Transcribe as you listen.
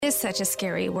is such a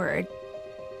scary word.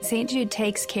 St. Jude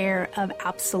takes care of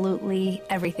absolutely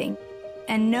everything.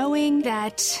 And knowing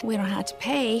that we don't have to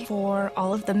pay for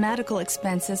all of the medical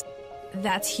expenses,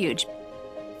 that's huge.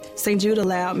 St. Jude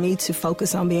allowed me to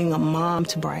focus on being a mom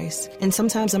to Bryce. And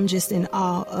sometimes I'm just in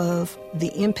awe of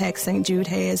the impact St. Jude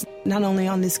has, not only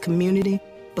on this community,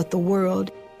 but the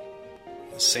world.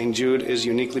 St. Jude is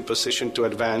uniquely positioned to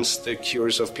advance the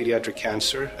cures of pediatric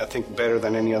cancer, I think better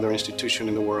than any other institution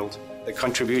in the world. The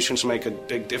contributions make a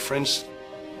big difference.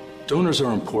 Donors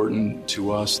are important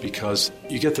to us because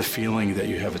you get the feeling that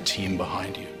you have a team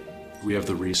behind you. We have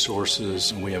the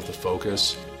resources and we have the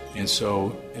focus. And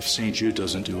so if St. Jude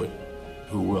doesn't do it,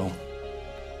 who will?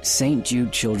 St.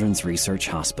 Jude Children's Research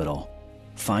Hospital.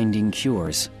 Finding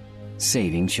cures.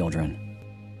 Saving children.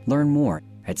 Learn more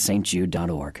at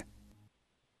stjude.org.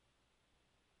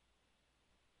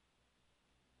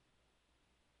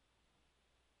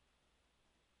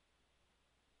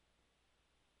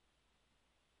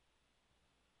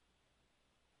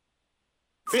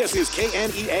 This is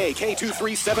KNEA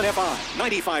K237FI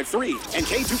 95.3 and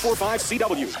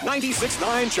K245CW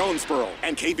 96.9 Jonesboro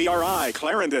and KBRI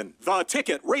Clarendon, the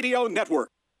Ticket Radio Network.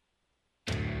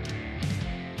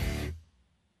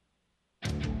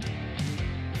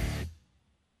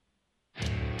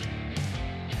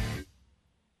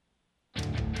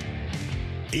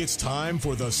 It's time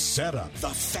for The Setup, The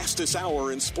fastest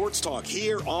hour in sports talk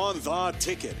here on The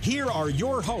Ticket. Here are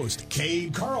your hosts,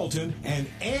 Cade Carlton and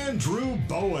Andrew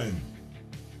Bowen.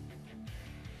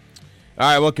 All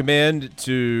right, welcome in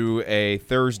to a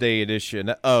Thursday edition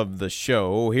of the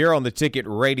show here on the Ticket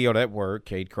Radio Network.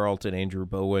 Cade Carlton, Andrew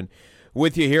Bowen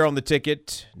with you here on the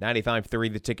Ticket,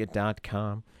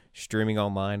 953theticket.com, streaming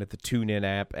online at the TuneIn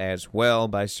app as well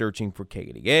by searching for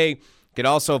KDA. You can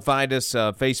also find us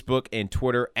Facebook and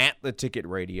Twitter at The Ticket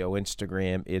Radio.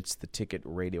 Instagram, it's The Ticket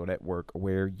Radio Network,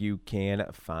 where you can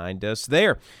find us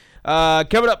there.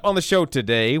 Coming up on the show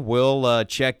today, we'll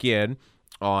check in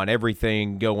on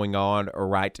everything going on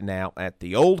right now at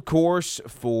the Old Course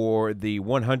for the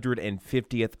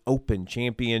 150th Open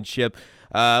Championship.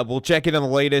 We'll check in on the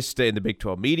latest in the Big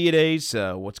 12 Media Days,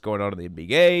 what's going on in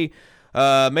the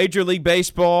NBA, Major League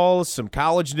Baseball, some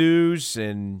college news,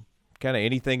 and kind of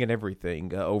anything and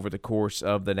everything over the course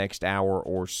of the next hour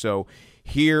or so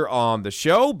here on the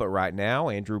show. But right now,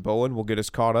 Andrew Bowen will get us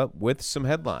caught up with some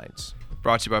headlines.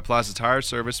 Brought to you by Plaza Tire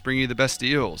Service, bringing you the best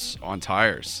deals on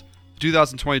tires. The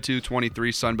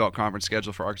 2022-23 Sun Belt Conference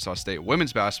schedule for Arkansas State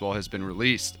women's basketball has been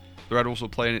released. The Red Wolves will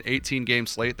play in an 18-game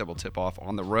slate that will tip off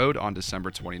on the road on December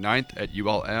 29th at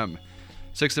ULM.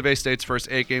 6 of A-State's first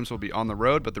 8 games will be on the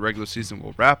road, but the regular season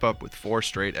will wrap up with 4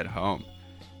 straight at home.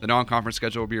 The non-conference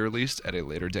schedule will be released at a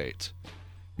later date.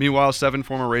 Meanwhile, 7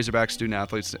 former Razorback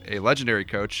student-athletes, a legendary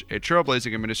coach, a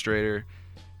trailblazing administrator,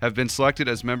 have been selected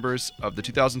as members of the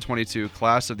 2022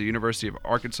 class of the University of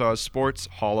Arkansas Sports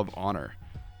Hall of Honor.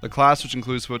 The class, which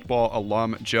includes football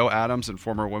alum Joe Adams and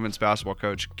former women's basketball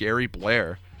coach Gary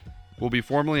Blair, will be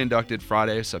formally inducted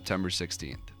Friday, September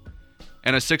 16th.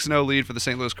 And a 6-0 lead for the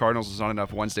St. Louis Cardinals was not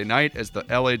enough Wednesday night as the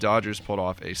LA Dodgers pulled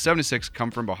off a 76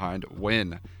 come-from-behind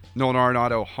win. Nolan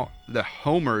Arenado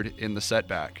homered in the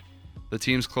setback. The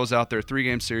teams close out their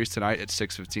 3-game series tonight at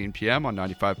 6:15 p.m. on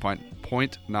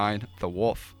 95.9 The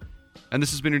Wolf. And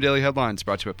this has been your Daily Headlines,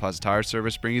 brought to you by Plaza Tire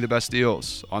Service, bringing you the best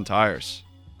deals on tires.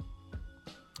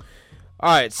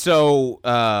 All right, so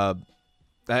I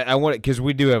want to, because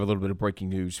we do have a little bit of breaking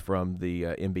news from the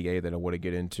NBA that I want to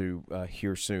get into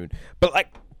here soon. But,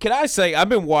 can I say, I've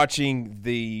been watching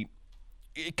the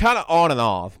kind of on and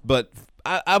off, but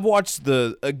I've watched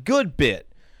a good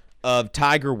bit of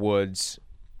Tiger Woods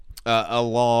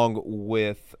along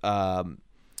with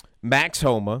Max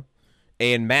Homa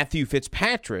and Matthew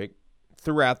Fitzpatrick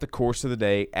throughout the course of the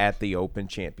day at the Open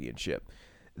Championship.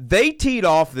 They teed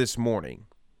off this morning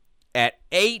at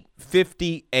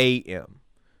 8:50 a.m.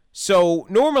 So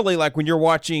normally, when you're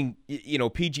watching,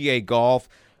 PGA golf,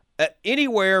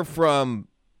 anywhere from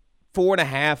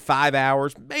 4.5, 5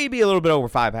 hours, maybe a little bit over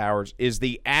 5 hours is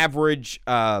the average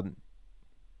time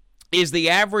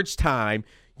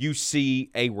you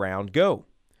see a round go.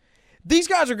 These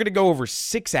guys are going to go over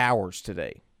 6 hours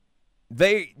today.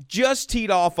 They just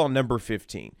teed off on number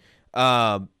 15,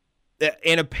 and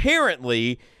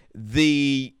apparently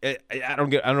I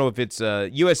don't know if it's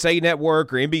USA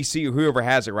Network or NBC or whoever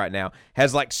has it right now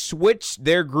has switched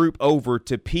their group over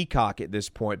to Peacock at this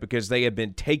point because they have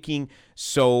been taking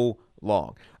so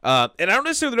long. And I don't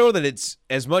necessarily know that it's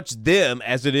as much them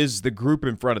as it is the group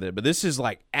in front of them, but this is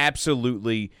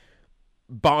absolutely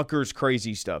bonkers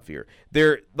crazy stuff here.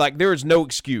 There is no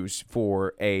excuse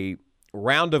for a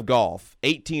round of golf,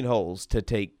 18 holes, to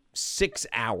take 6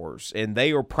 hours, and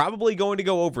they are probably going to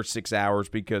go over 6 hours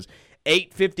because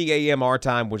 8:50 a.m. our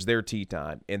time was their tee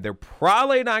time, and they're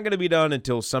probably not going to be done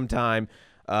until sometime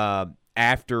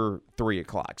after 3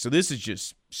 o'clock. So this is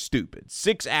just stupid.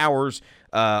 6 hours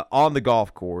on the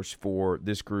golf course for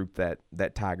this group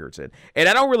that Tiger's in. And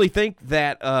I don't really think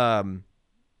that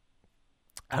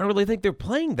they're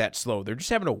playing that slow. They're just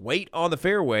having to wait on the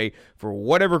fairway for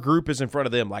whatever group is in front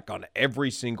of them, like on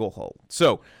every single hole.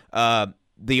 So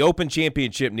the Open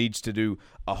Championship needs to do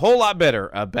a whole lot better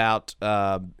about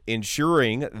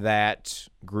ensuring that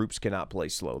groups cannot play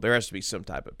slow. There has to be some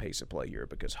type of pace of play here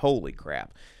because holy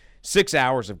crap. 6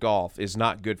 hours of golf is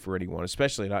not good for anyone,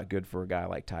 especially not good for a guy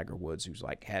like Tiger Woods, who's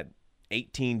like had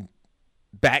 18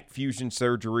 back fusion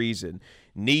surgeries and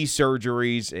knee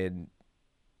surgeries and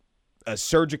a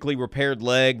surgically repaired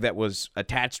leg that was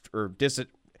attached or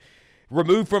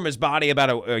removed from his body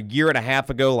about a year and a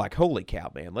half ago. Like, holy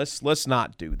cow, man, let's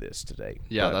not do this today.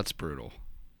 Yeah, that's brutal.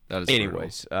 That is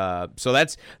anyways, so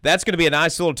that's going to be a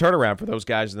nice little turnaround for those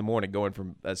guys in the morning, going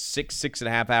from a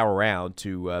 6.5 hour round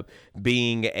to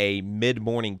being a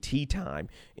mid-morning tee time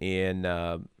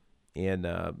at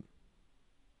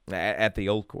the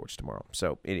Old Course tomorrow.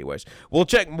 So, anyways, we'll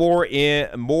check more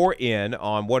in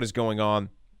on what is going on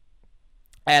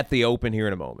at the Open here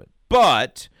in a moment.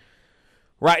 But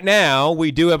right now,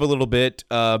 we do have a little bit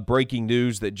of breaking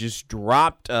news that just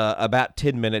dropped about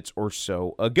 10 minutes or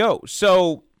so ago.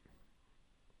 So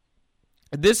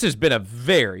this has been a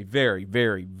very, very,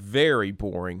 very, very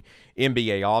boring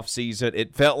NBA offseason.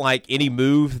 It felt like any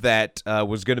move that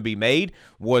was going to be made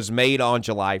was made on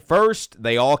July 1st.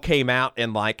 They all came out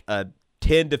in like a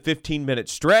 10 to 15-minute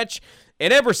stretch.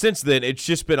 And ever since then, it's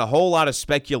just been a whole lot of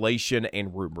speculation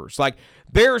and rumors. Like,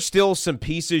 there are still some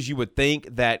pieces you would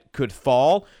think that could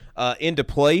fall into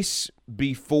place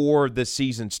before the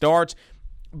season starts.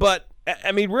 But,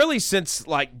 I mean, really since,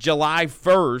 like, July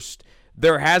 1st,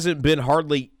 there hasn't been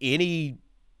hardly any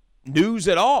news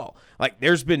at all. Like,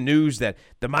 there's been news that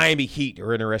the Miami Heat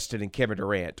are interested in Kevin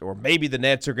Durant, or maybe the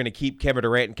Nets are going to keep Kevin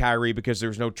Durant and Kyrie because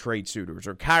there's no trade suitors,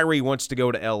 or Kyrie wants to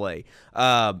go to L.A.,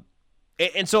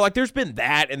 and so, like, there's been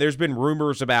that, and there's been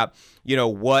rumors about, you know,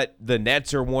 what the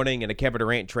Nets are wanting in a Kevin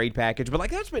Durant trade package. But, like,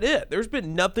 that's been it. There's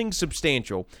been nothing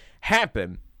substantial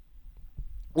happen,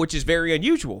 which is very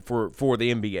unusual for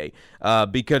the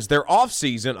NBA because their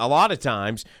offseason, a lot of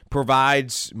times,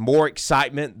 provides more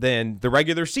excitement than the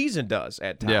regular season does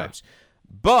at times.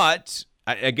 Yeah. But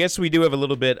I guess we do have a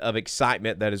little bit of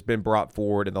excitement that has been brought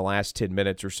forward in the last 10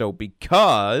 minutes or so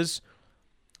because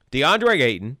DeAndre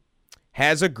Ayton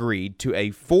has agreed to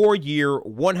a 4-year,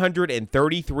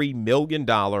 $133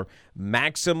 million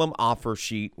maximum offer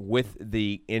sheet with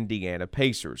the Indiana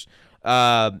Pacers.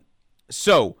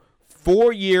 So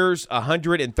 4 years,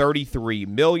 $133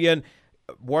 million,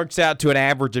 works out to an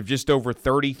average of just over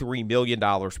 $33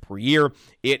 million per year.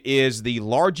 It is the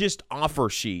largest offer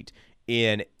sheet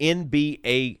in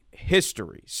NBA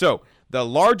history. So the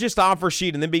largest offer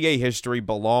sheet in NBA history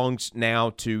belongs now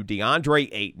to DeAndre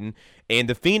Ayton, and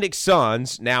the Phoenix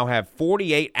Suns now have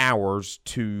 48 hours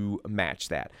to match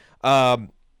that.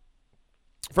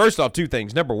 First off, two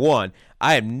things. Number one,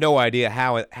 I have no idea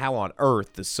how on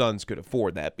earth the Suns could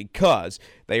afford that because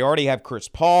they already have Chris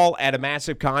Paul at a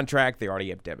massive contract. They already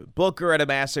have Devin Booker at a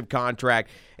massive contract.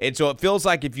 And so it feels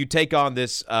like if you take on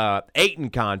this Ayton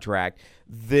contract,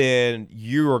 then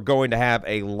you are going to have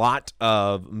a lot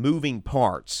of moving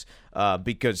parts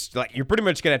because like you're pretty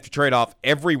much going to have to trade off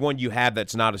everyone you have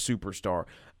that's not a superstar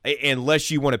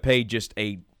unless you want to pay just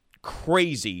a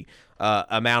crazy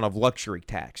amount of luxury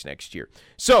tax next year.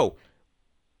 So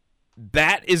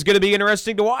that is going to be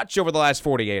interesting to watch over the last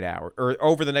 48 hours or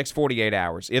over the next 48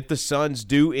 hours. If the Suns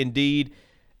do indeed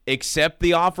accept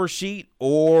the offer sheet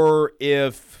or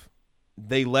if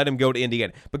they let him go to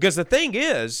Indiana. Because the thing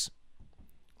is,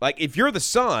 like if you're the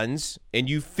Suns and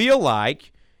you feel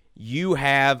like you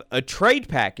have a trade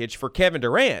package for Kevin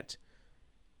Durant,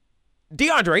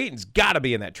 DeAndre Ayton's got to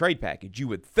be in that trade package, you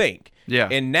would think. Yeah.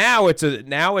 And now it's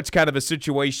kind of a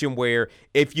situation where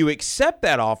if you accept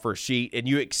that offer sheet and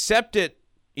you accept it,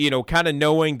 you know, kind of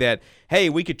knowing that, hey,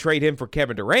 we could trade him for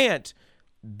Kevin Durant,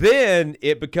 then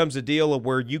it becomes a deal of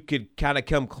where you could kind of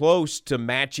come close to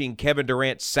matching Kevin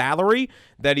Durant's salary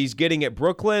that he's getting at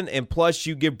Brooklyn, and plus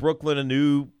you give Brooklyn a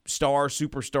new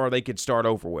superstar they could start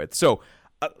over with. So,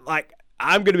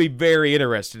 I'm going to be very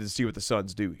interested to see what the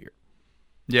Suns do here.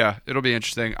 Yeah, it'll be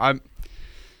interesting. I'm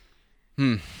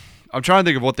trying to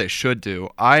think of what they should do.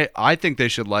 I think they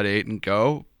should let Ayton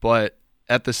go, but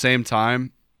at the same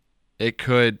time, they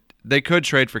could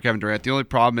trade for Kevin Durant. The only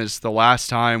problem is the last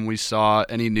time we saw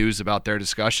any news about their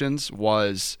discussions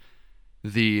was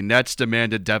the Nets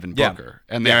demanded Devin Booker,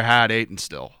 and they had Ayton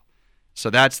still. So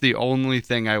that's the only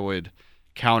thing I would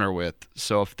counter with.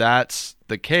 So if that's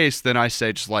the case, then I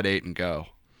say just let Ayton go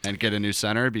and get a new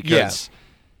center because,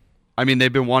 I mean,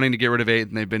 they've been wanting to get rid of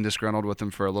Ayton. They've been disgruntled with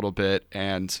him for a little bit,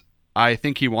 and I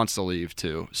think he wants to leave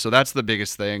too. So that's the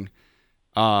biggest thing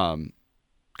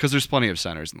because there's plenty of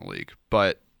centers in the league.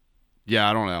 But, yeah,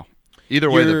 I don't know.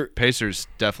 Either way, the Pacers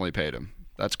definitely paid him.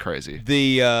 That's crazy.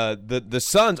 The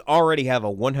Suns already have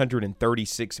a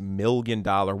 $136 million,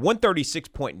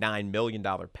 $136.9 million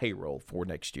payroll for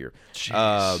next year.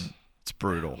 Jeez, it's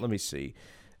brutal. Let me see.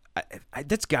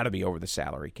 That's got to be over the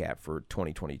salary cap for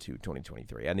 2022,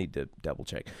 2023. I need to double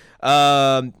check.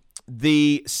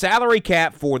 The salary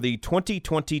cap for the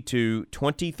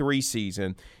 2022-23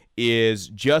 season is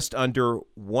just under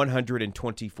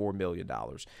 $124 million.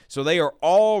 So they are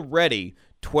already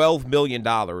 $12 million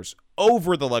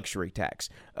over the luxury tax.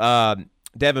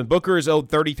 Devin Booker is owed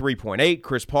 $33.8.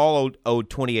 Chris Paul owed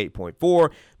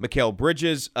 $28.4. Mikal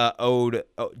Bridges owed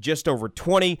just over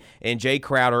 $20. And Jay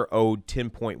Crowder owed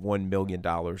 $10.1 million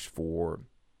for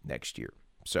next year.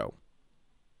 So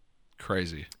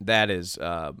crazy. That is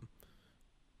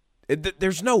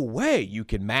there's no way you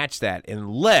can match that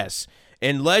unless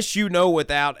you know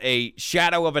without a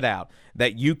shadow of a doubt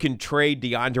that you can trade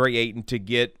DeAndre Ayton to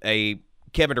get a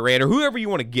Kevin Durant or whoever you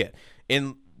want to get.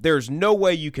 And there's no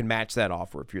way you can match that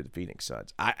offer if you're the Phoenix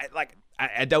Suns.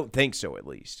 I don't think so, at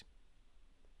least.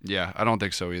 Yeah, I don't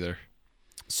think so either.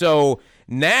 So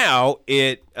now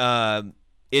it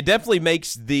definitely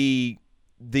makes the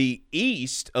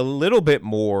East a little bit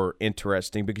more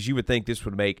interesting because you would think this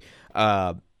would make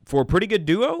for a pretty good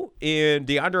duo in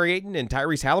DeAndre Ayton and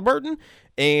Tyrese Halliburton.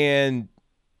 And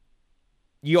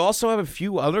you also have a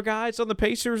few other guys on the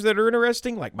Pacers that are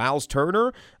interesting, like Miles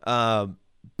Turner.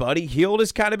 Buddy Hield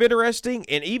is kind of interesting.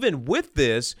 And even with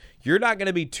this, you're not going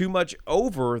to be too much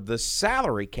over the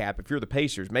salary cap if you're the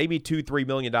Pacers. Maybe $2-3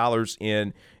 million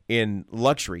in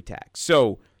luxury tax.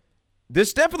 So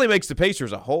this definitely makes the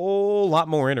Pacers a whole lot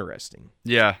more interesting.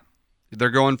 Yeah. They're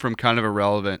going from kind of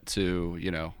irrelevant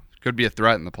to, could be a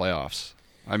threat in the playoffs.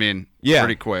 I mean,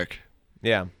 pretty quick.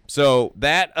 Yeah. So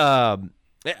that I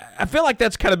feel like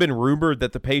that's kind of been rumored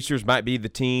that the Pacers might be the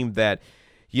team that,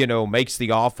 makes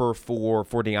the offer for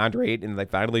DeAndre Ayton and they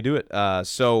finally do it.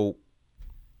 So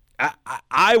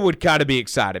I would kind of be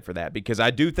excited for that because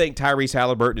I do think Tyrese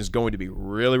Halliburton is going to be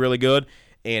really, really good.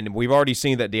 And we've already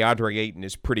seen that DeAndre Ayton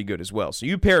is pretty good as well. So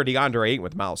you pair DeAndre Ayton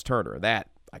with Miles Turner, that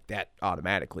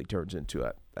automatically turns into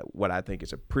what I think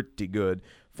is a pretty good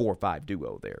 4-5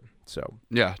 duo there. So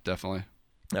yeah, definitely.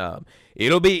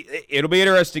 It'll be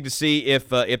interesting to see if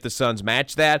the Suns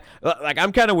match that.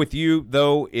 I'm kind of with you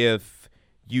though. If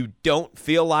you don't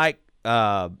feel like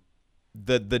the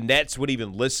Nets would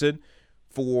even listen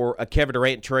for a Kevin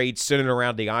Durant trade centered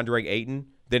around DeAndre Ayton,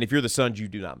 then if you're the Suns, you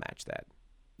do not match that.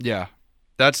 Yeah,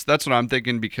 that's what I'm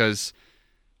thinking because,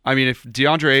 I mean, if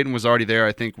DeAndre Ayton was already there,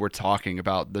 I think we're talking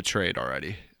about the trade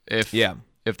already.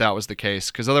 If that was the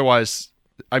case, because otherwise,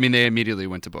 I mean, they immediately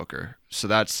went to Booker. So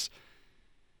that's.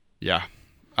 Yeah,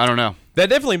 I don't know. That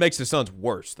definitely makes the Suns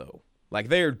worse, though. Like,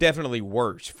 they are definitely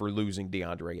worse for losing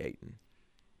DeAndre Ayton.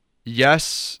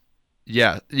 Yes.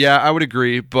 Yeah, I would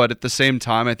agree. But at the same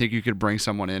time, I think you could bring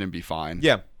someone in and be fine.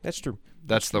 Yeah, that's true.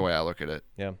 That's the way I look at it.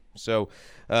 Yeah. So,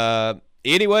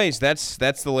 anyways, that's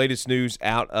the latest news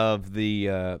out of the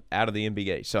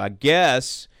NBA. So I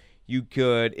guess you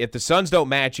could, if the Suns don't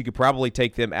match, you could probably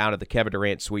take them out of the Kevin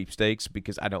Durant sweepstakes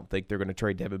because I don't think they're going to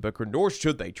trade Devin Booker, nor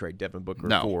should they trade Devin Booker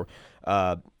for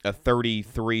a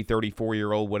 33,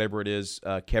 34-year-old, whatever it is,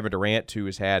 Kevin Durant, who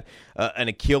has had an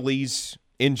Achilles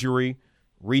injury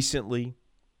recently.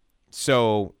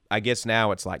 So I guess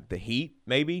now it's like the Heat,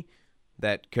 maybe,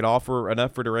 that could offer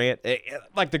enough for Durant.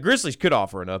 Like the Grizzlies could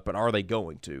offer enough, but are they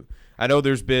going to? I know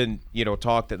there's been,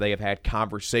 talk that they have had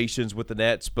conversations with the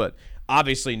Nets, but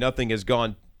obviously nothing has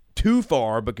gone too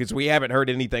far because we haven't heard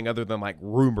anything other than like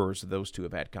rumors that those two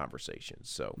have had conversations.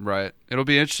 So right. It'll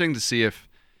be interesting to see if,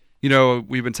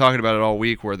 we've been talking about it all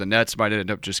week where the Nets might end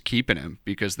up just keeping him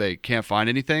because they can't find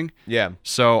anything. Yeah.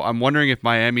 So I'm wondering if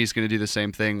Miami's going to do the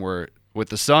same thing where with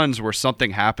the Suns where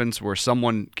something happens where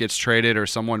someone gets traded or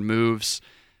someone moves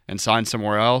and signs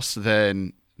somewhere else,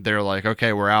 then they're like,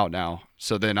 okay, we're out now.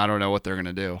 So then I don't know what they're going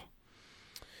to do.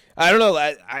 I don't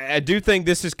know. I do think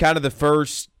this is kind of the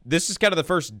first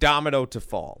domino to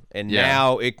fall. And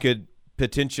now it could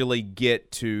potentially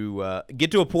get to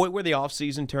a point where the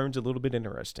offseason turns a little bit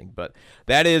interesting. But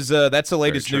that's the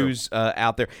latest news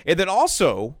out there. And then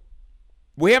also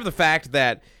we have the fact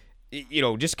that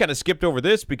just kind of skipped over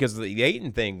this because the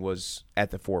Ayton thing was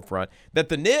at the forefront, that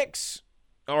the Knicks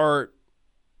are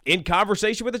in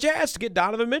conversation with the Jazz to get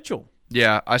Donovan Mitchell.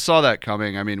 Yeah, I saw that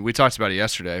coming. I mean, we talked about it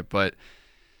yesterday, but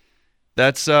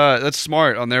that's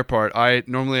smart on their part.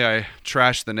 I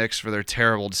trash the Knicks for their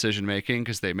terrible decision making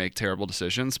because they make terrible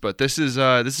decisions, but this is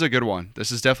a good one.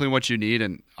 This is definitely what you need,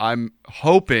 and I'm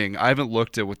hoping, I haven't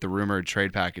looked at what the rumored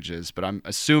trade package is, but I'm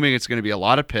assuming it's going to be a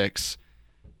lot of picks,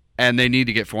 and they need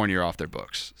to get Fournier off their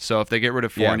books. So if they get rid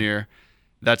of Fournier,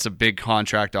 that's a big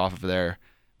contract off of there.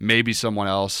 Maybe someone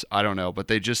else, I don't know, but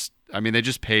they just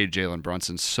paid Jalen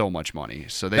Brunson so much money,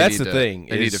 so they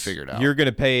need to figure it out. You're going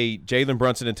to pay Jalen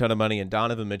Brunson a ton of money and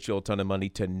Donovan Mitchell a ton of money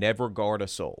to never guard a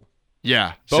soul.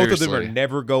 Yeah, both seriously. of them are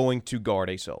never going to guard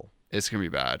a soul. It's going to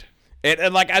be bad.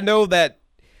 And like, I know that,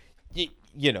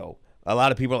 you know, a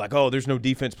lot of people are like, oh, there's no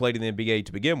defense played in the NBA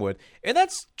to begin with, and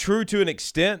that's true to an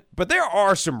extent. But there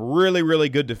are some really, really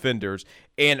good defenders,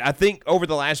 and I think over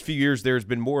the last few years there's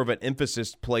been more of an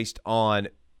emphasis placed on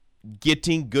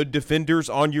getting good defenders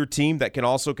on your team that can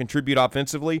also contribute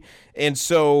offensively. And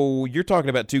so you're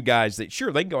talking about two guys that,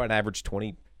 sure, they can go and average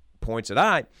 20 points a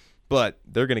night, but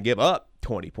they're going to give up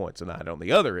 20 points a night on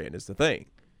the other end is the thing.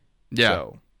 Yeah,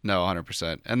 no,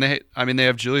 100%. And they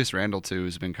have Julius Randle too,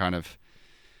 who's been kind of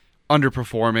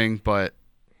underperforming, but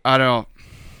I don't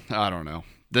know.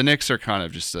 The Knicks are kind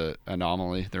of just an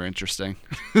anomaly. They're interesting.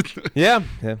 yeah,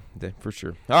 for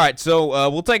sure. All right, so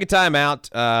we'll take a timeout.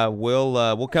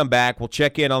 We'll come back. We'll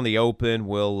check in on the Open.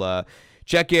 We'll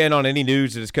check in on any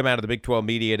news that has come out of the Big 12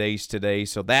 Media Days today.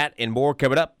 So that and more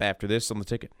coming up after this on The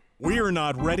Ticket. We're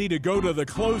not ready to go to the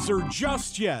closer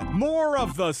just yet. More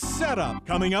of The Setup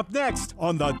coming up next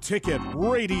on the Ticket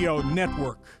Radio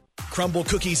Network. Crumble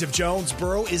Cookies of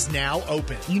Jonesboro is now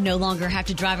open. You no longer have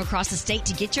to drive across the state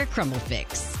to get your crumble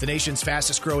fix. The nation's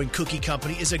fastest growing cookie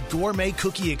company is a gourmet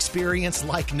cookie experience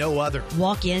like no other.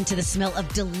 Walk into the smell of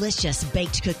delicious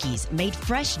baked cookies made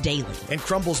fresh daily. And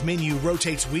Crumble's menu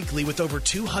rotates weekly with over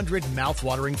 200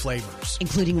 mouthwatering flavors,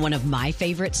 including one of my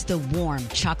favorites, the warm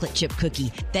chocolate chip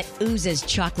cookie that oozes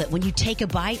chocolate when you take a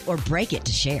bite or break it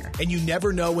to share. And you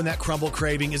never know when that Crumble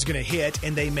craving is going to hit,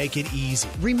 and they make it easy.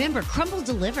 Remember, Crumble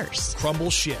delivers. Crumble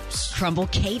ships. Crumble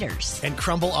caters. And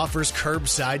Crumble offers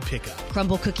curbside pickup.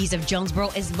 Crumble Cookies of Jonesboro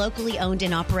is locally owned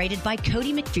and operated by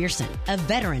Cody McPherson, a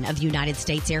veteran of the United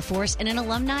States Air Force and an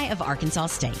alumni of Arkansas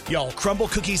State. Y'all, Crumble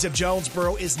Cookies of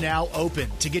Jonesboro is now open.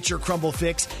 To get your crumble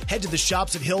fix, head to the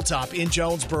shops at Hilltop in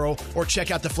Jonesboro or check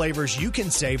out the flavors you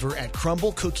can savor at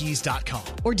crumblecookies.com.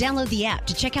 Or download the app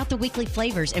to check out the weekly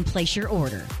flavors and place your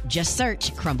order. Just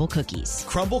search Crumble Cookies.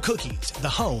 Crumble Cookies, the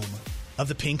home of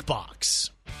the pink box.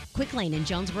 Quick Lane in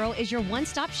Jonesboro is your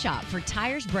one-stop shop for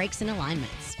tires, brakes, and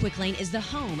alignments. Quick Lane is the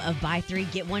home of buy 3,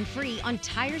 get 1 free on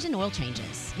tires and oil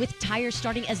changes, with tires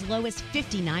starting as low as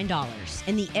 $59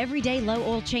 and the everyday low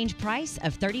oil change price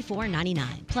of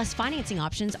 $34.99. Plus, financing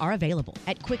options are available.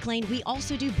 At Quick Lane, we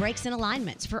also do brakes and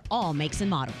alignments for all makes and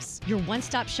models. Your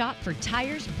one-stop shop for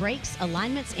tires, brakes,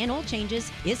 alignments, and oil changes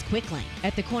is Quick Lane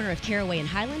at the corner of Caraway and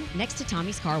Highland next to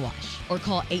Tommy's Car Wash. Or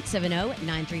call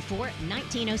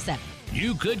 870-934-1907.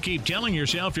 You could keep telling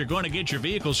yourself you're going to get your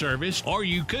vehicle serviced, or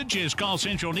you could just call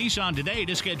Central Nissan today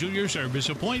to schedule your service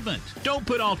appointment. Don't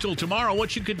put off till tomorrow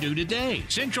what you could do today.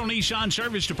 Central Nissan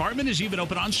Service Department is even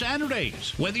open on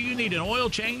Saturdays. Whether you need an oil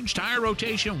change, tire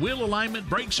rotation, wheel alignment,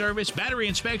 brake service, battery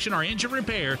inspection, or engine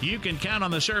repair, you can count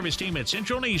on the service team at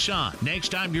Central Nissan. Next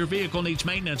time your vehicle needs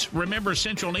maintenance, remember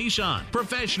Central Nissan.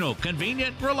 Professional,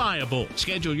 convenient, reliable.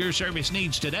 Schedule your service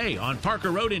needs today on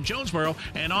Parker Road in Jonesboro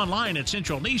and online at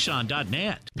centralnissan.net.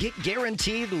 Get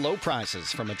guaranteed low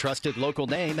prices from a trusted local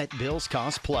name at Bill's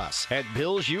Cost Plus. At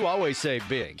Bill's, you always save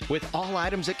big, with all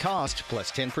items at cost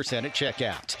plus 10% at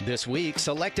checkout. This week,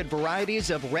 selected varieties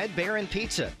of Red Baron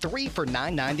Pizza, 3 for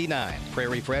 $9.99.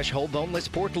 Prairie Fresh Whole Boneless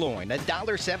Pork Loin,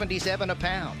 $1.77 a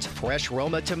pound. Fresh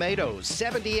Roma Tomatoes,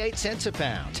 78 cents a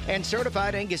pound. And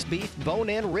Certified Angus Beef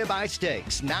Bone-In Ribeye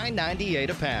Steaks,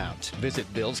 $9.98 a pound.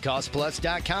 Visit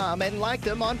BillsCostPlus.com and like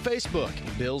them on Facebook.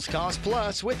 Bill's Cost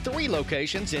Plus with 3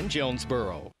 locations in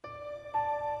Jonesboro.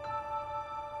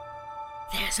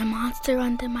 There's a monster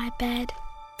under my bed.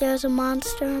 There's a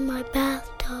monster in my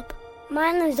bathtub.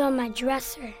 Mine is on my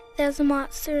dresser. There's a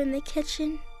monster in the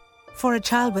kitchen. For a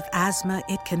child with asthma,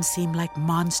 it can seem like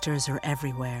monsters are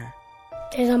everywhere.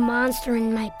 There's a monster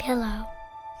in my pillow.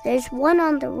 There's one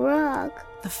on the rug.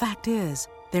 The fact is,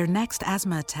 their next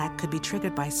asthma attack could be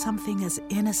triggered by something as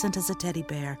innocent as a teddy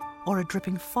bear or a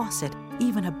dripping faucet,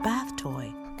 even a bath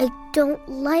toy. I don't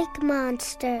like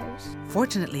monsters.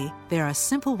 Fortunately, there are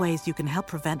simple ways you can help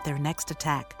prevent their next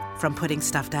attack, from putting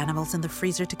stuffed animals in the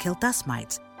freezer to kill dust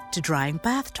mites, to drying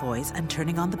bath toys and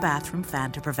turning on the bathroom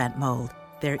fan to prevent mold.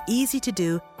 They're easy to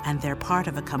do, and they're part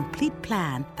of a complete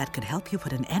plan that could help you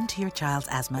put an end to your child's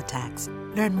asthma attacks.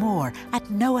 Learn more at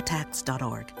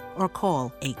noattacks.org or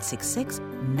call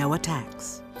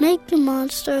 866-NO-ATTACKS. Make the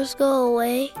monsters go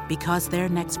away. Because their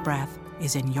next breath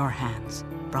is in your hands.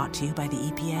 Brought to you by the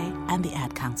EPA and the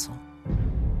Ad Council.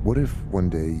 What if one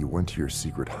day you went to your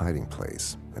secret hiding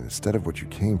place, and instead of what you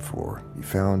came for, you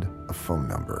found a phone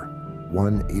number,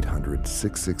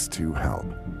 1-800-662-HELP?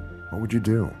 What would you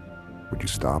do? Would you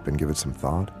stop and give it some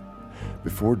thought?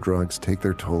 Before drugs take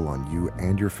their toll on you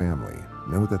and your family,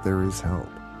 know that there is help.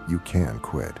 You can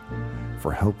quit.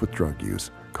 For help with drug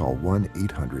use, call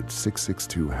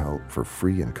 1-800-662-HELP for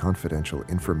free and confidential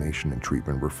information and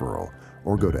treatment referral,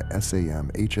 or go to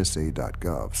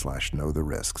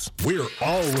samhsa.gov/knowtherisks. We're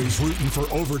always rooting for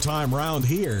overtime round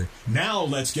here. Now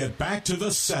let's get back to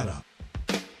the setup.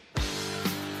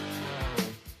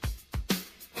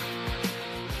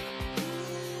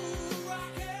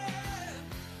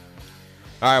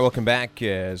 All right, welcome back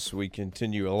as we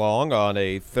continue along on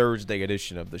a Thursday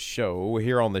edition of the show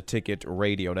here on the Ticket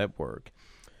Radio Network.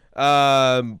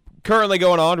 Currently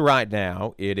going on right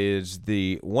now, it is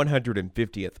the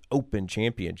 150th Open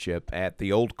Championship at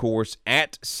the Old Course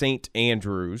at St.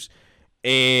 Andrews,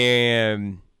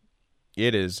 and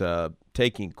it is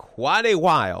taking quite a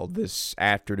while this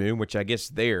afternoon, which I guess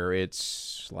there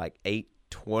it's like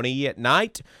 8:20 at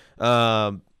night.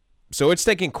 So it's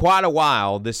taking quite a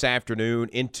while this afternoon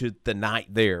into the night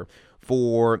there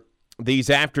for these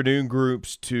afternoon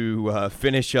groups to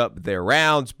finish up their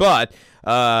rounds, but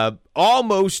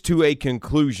almost to a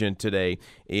conclusion today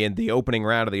in the opening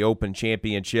round of the Open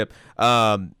Championship.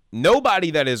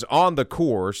 Nobody that is on the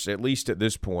course, at least at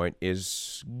this point,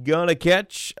 is going to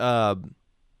catch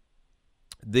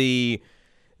the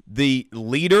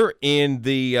leader in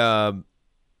the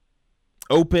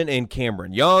Open and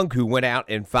Cameron Young, who went out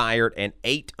and fired an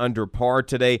 8 under par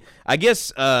today. I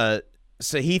guess Sahith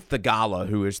Theegala,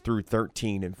 who is through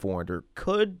 13 and 4 under,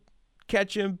 could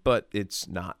catch him, but it's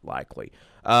not likely.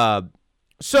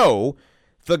 So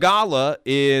Theegala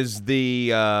is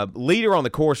the leader on the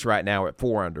course right now at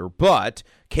 4 under, but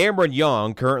Cameron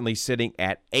Young currently sitting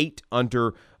at 8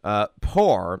 under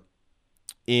par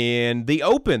in the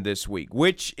Open this week,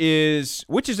 which is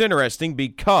interesting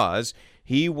because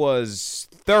he was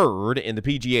third in the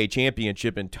PGA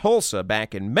Championship in Tulsa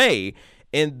back in May,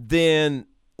 and then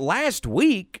last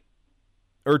week,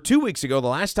 or 2 weeks ago, the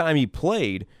last time he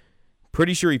played,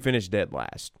 pretty sure he finished dead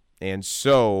last. And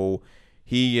so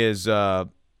he is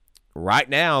right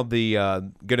now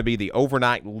going to be the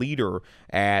overnight leader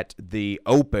at the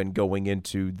Open going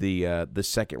into the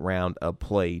second round of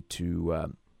play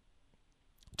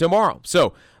tomorrow.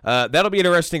 So that'll be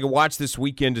interesting to watch this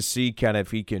weekend to see kind of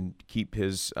if he can keep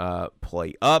his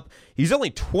play up. He's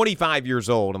only 25 years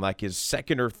old and like his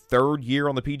second or third year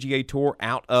on the PGA Tour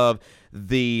out of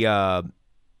the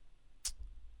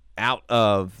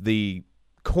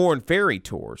Korn Ferry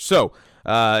Tour. So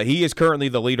he is currently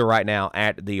the leader right now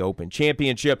at the Open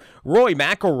Championship. Rory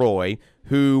McIlroy,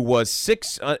 who is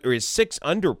 6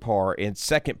 under par in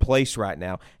second place right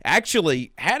now,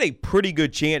 actually had a pretty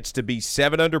good chance to be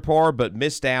 7 under par, but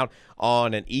missed out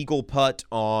on an eagle putt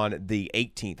on the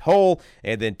 18th hole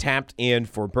and then tapped in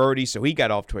for birdie. So he got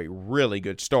off to a really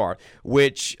good start,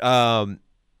 which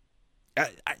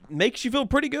makes you feel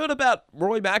pretty good about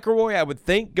Rory McIlroy, I would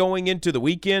think, going into the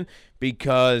weekend,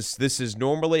 because this is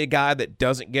normally a guy that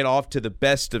doesn't get off to the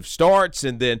best of starts,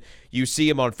 and then you see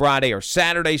him on Friday or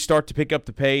Saturday start to pick up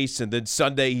the pace, and then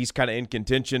Sunday he's kind of in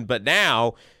contention. But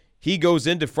now he goes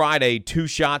into Friday 2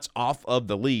 shots off of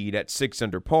the lead at 6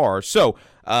 under par. So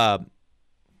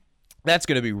that's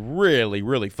going to be really,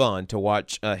 really fun to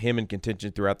watch him in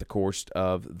contention throughout the course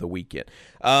of the weekend.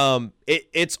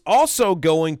 It's also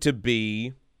going to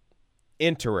be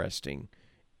interesting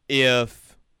if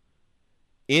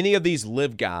any of these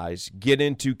live guys get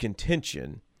into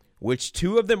contention, which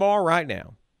 2 of them are right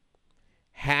now,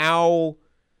 how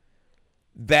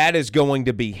that is going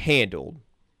to be handled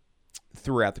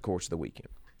throughout the course of the weekend.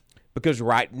 Because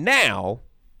right now,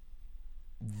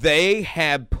 they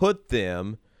have put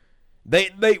them...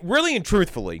 They really and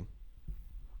truthfully,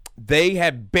 they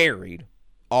have buried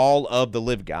all of the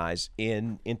live guys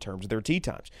in terms of their tee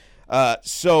times.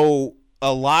 So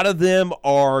a lot of them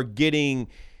are getting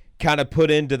kind of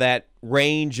put into that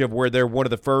range of where they're one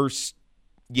of the first,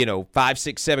 5,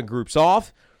 6, 7 groups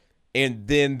off, and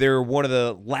then they're one of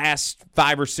the last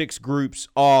 5 or 6 groups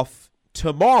off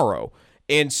tomorrow.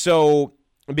 And so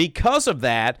because of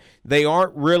that, they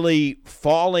aren't really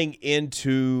falling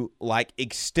into like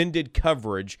extended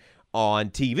coverage on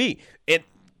TV. And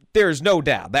there's no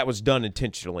doubt that was done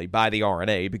intentionally by the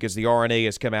R&A, because the R&A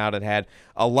has come out and had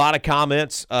a lot of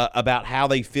comments about how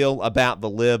they feel about the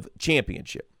LIV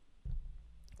Championship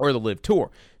or the LIV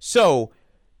Tour. So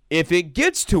if it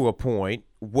gets to a point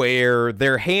where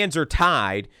their hands are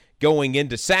tied going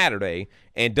into Saturday,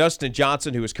 and Dustin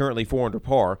Johnson, who is currently 4 under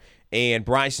par, and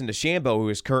Bryson DeChambeau, who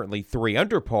is currently 3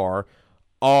 under par,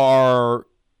 are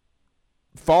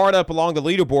far enough along the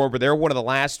leaderboard where they're one of the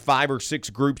last 5 or 6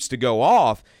 groups to go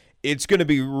off, it's going to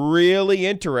be really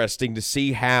interesting to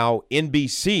see how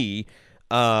NBC,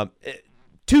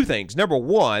 2 things. Number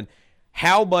one,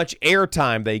 how much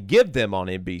airtime they give them on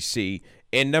NBC,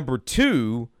 and number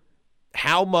 2,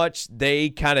 how much they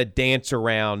kind of dance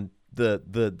around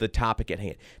the topic at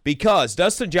hand. Because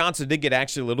Dustin Johnson did get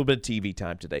actually a little bit of TV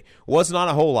time today. Wasn't on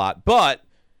a whole lot, but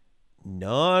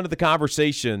none of the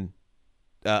conversation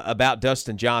about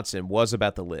Dustin Johnson was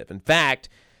about the LIV. In fact,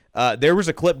 there was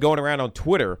a clip going around on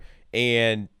Twitter,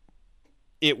 and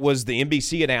it was the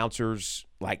NBC announcers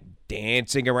like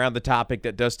dancing around the topic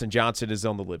that Dustin Johnson is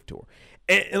on the LIV Tour.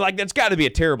 And like, that's got to be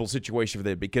a terrible situation for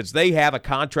them, because they have a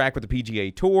contract with the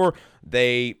PGA Tour.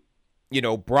 They,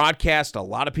 broadcast a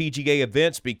lot of PGA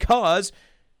events because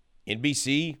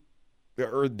NBC,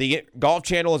 or the Golf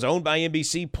Channel, is owned by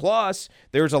NBC. Plus,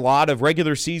 there's a lot of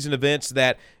regular season events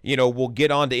that, will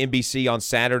get on to NBC on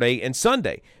Saturday and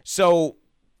Sunday. So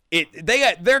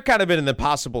they're kind of in an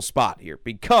impossible spot here,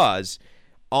 because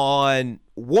on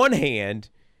one hand,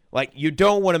 like, you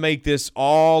don't want to make this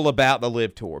all about the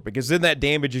LIV Tour, because then that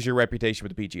damages your reputation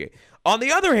with the PGA. On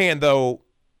the other hand, though,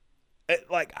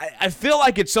 like, I feel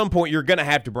like at some point you're going to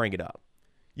have to bring it up.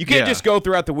 You can't just go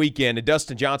throughout the weekend and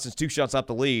Dustin Johnson's 2 shots up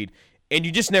the lead and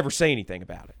you just never say anything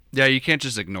about it. Yeah, you can't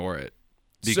just ignore it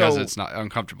because it's not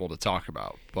uncomfortable to talk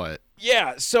about. But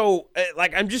yeah, so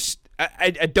like, I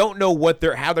don't know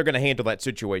how they're going to handle that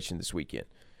situation this weekend.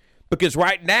 Because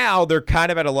right now, they're kind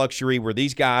of at a luxury where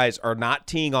these guys are not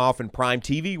teeing off in prime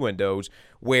TV windows,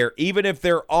 where even if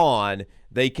they're on,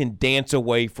 they can dance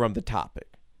away from the topic.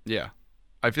 Yeah.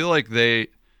 I feel like they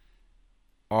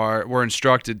were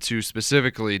instructed to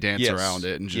specifically dance around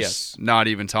it and just not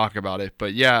even talk about it.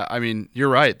 But yeah, I mean, you're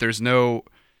right.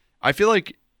 I feel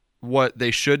like what they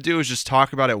should do is just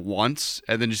talk about it once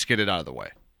and then just get it out of the way.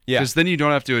 Yeah. Because then you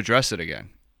don't have to address it again,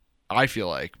 I feel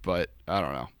like. But I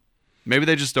don't know. Maybe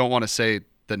they just don't want to say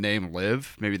the name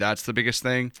LIV. Maybe that's the biggest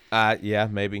thing. Yeah,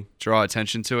 maybe. Draw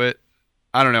attention to it.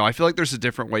 I don't know. I feel like there's a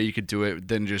different way you could do it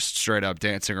than just straight up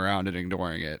dancing around and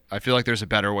ignoring it. I feel like there's a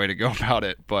better way to go about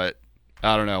it, but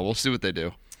I don't know. We'll see what they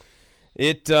do.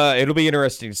 It'll be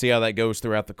interesting to see how that goes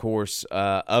throughout the course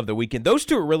of the weekend. Those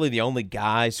two are really the only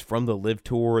guys from the LIV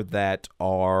Tour that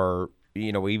are,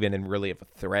 even in really of a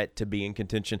threat to be in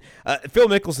contention. Phil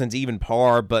Mickelson's even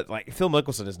par, but like, Phil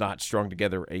Mickelson has not strung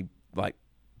together a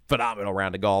phenomenal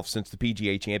round of golf since the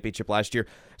PGA Championship last year.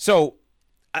 So,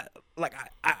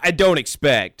 I don't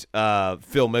expect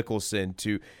Phil Mickelson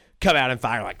to come out and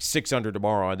fire like 600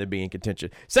 tomorrow and then be in contention.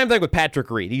 Same thing with Patrick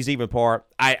Reed. He's even par.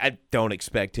 I don't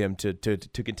expect him to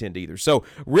contend either. So,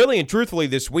 really and truthfully,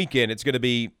 this weekend, it's going to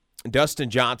be Dustin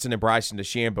Johnson and Bryson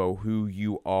DeChambeau who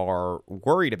you are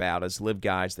worried about as LIV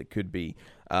guys that could be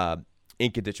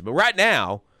in contention. But right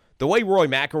now, the way Rory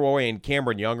McIlroy and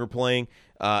Cameron Young are playing,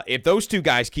 if those two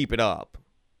guys keep it up,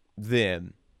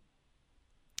 then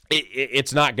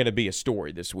it's not going to be a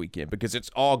story this weekend, because it's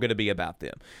all going to be about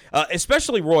them,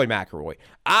 especially Rory McIlroy.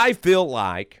 I feel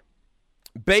like,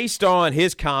 based on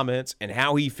his comments and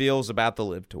how he feels about the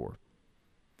LIV Tour,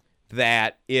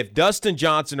 that if Dustin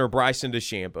Johnson or Bryson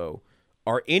DeChambeau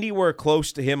are anywhere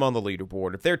close to him on the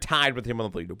leaderboard, if they're tied with him on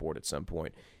the leaderboard at some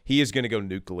point, he is going to go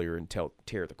nuclear and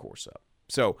tear the course up.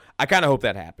 So I kind of hope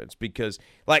that happens, because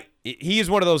like, he is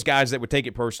one of those guys that would take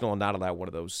it personal and not allow one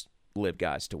of those LIV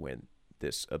guys to win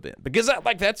this event, because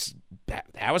that's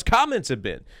how his comments have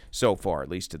been so far, at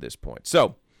least to this point.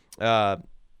 So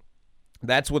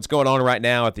that's what's going on right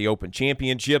now at the Open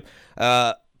Championship.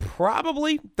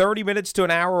 Probably 30 minutes to an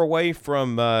hour away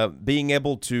from being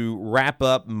able to wrap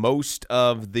up most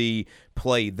of the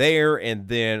play there, and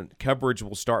then coverage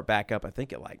will start back up, I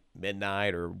think, at like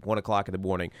midnight or 1 o'clock in the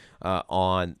morning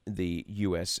on the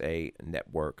USA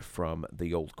Network from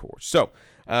the Old Course. So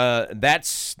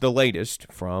that's the latest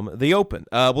from the Open.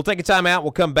 We'll take a time out.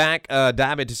 We'll come back,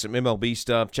 dive into some MLB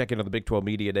stuff, check into the Big 12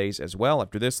 Media Days as well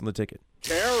after this on The Ticket.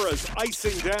 Tara's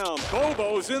icing down.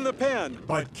 Bobo's in the pen.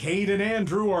 But Cade and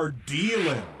Andrew are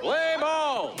dealing. Play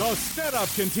ball. The setup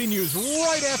continues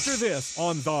right after this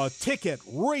on the Ticket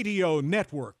Radio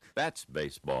Network. That's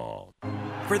baseball.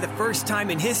 For the first time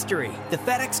in history, the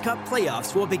FedEx Cup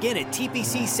playoffs will begin at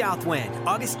TPC Southwind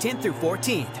August 10th through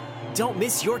 14th. Don't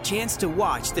miss your chance to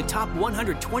watch the top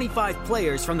 125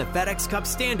 players from the FedEx Cup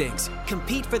standings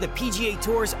compete for the PGA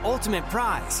Tour's ultimate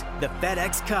prize, the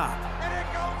FedEx Cup.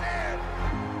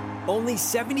 Only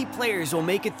 70 players will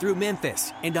make it through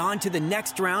Memphis and on to the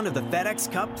next round of the FedEx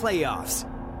Cup playoffs.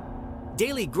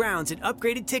 Daily grounds and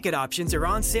upgraded ticket options are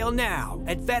on sale now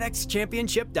at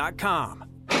FedExChampionship.com.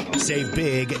 Save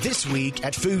big this week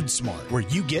at Food Smart, where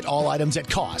you get all items at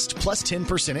cost plus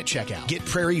 10% at checkout. Get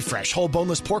Prairie Fresh whole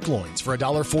boneless pork loins for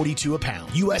 $1.42 a pound.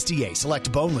 USDA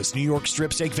select boneless New York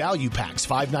strip steak value packs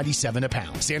 $5.97 a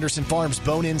pound. Sanderson Farms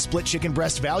bone-in split chicken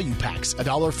breast value packs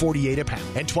 $1.48 a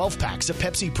pound. And 12 packs of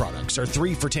Pepsi products are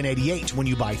 3 for $10.88 when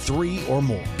you buy 3 or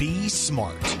more. Be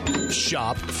smart.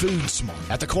 Shop Food Smart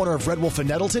at the corner of Red Wolf and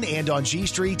Nettleton and on G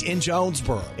Street in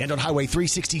Jonesboro and on Highway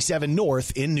 367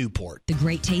 North in Newport. The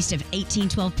great taste of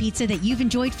 1812 pizza that you've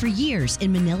enjoyed for years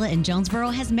in Manila and Jonesboro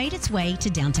has made its way to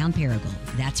downtown Paragould.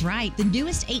 That's right. The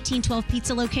newest 1812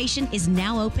 pizza location is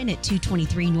now open at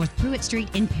 223 North Pruitt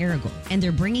Street in Paragould, and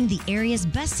they're bringing the area's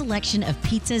best selection of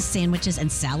pizzas, sandwiches,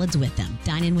 and salads with them.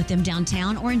 Dine in with them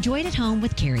downtown or enjoy it at home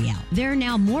with carryout. There are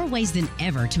now more ways than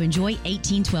ever to enjoy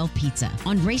 1812 pizza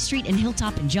on Ray Street in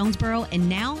Hilltop in Jonesboro and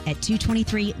now at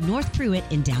 223 North Pruitt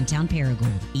in downtown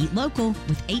Paragould. Eat local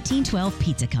with 1812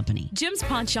 Pizza Company. Jim's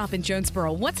Pawn Shop in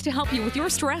Jonesboro wants to help you with your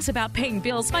stress about paying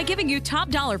bills by giving you top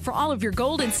dollar for all of your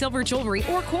gold and silver jewelry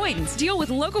or coins. Deal with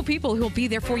local people who will be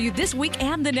there for you this week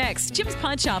and the next. Jim's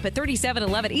Pawn Shop at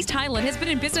 3711 East Highland has been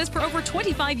in business for over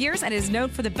 25 years and is known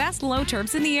for the best loan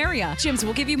terms in the area. Jim's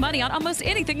will give you money on almost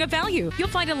anything of value. You'll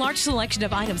find a large selection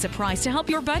of items at price to help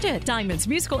your budget. Diamonds,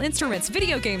 musical instruments,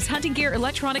 video games, hunting gear,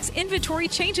 electronics, inventory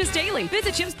changes daily.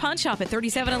 Visit Jim's Pawn Shop at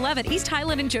 3711 East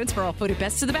Highland in Jonesboro. Voted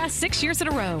best of the best 6 years in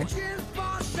a row.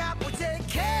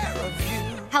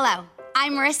 Hello,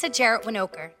 I'm Marissa Jarrett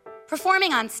Winokur.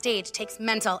 Performing on stage takes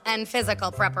mental and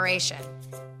physical preparation.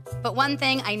 But one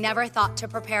thing I never thought to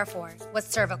prepare for was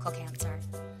cervical cancer.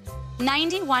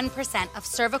 91% of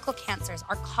cervical cancers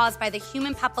are caused by the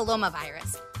human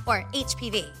papillomavirus, or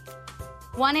HPV.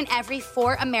 1 in every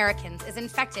 4 Americans is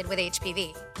infected with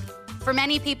HPV. For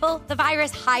many people, the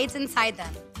virus hides inside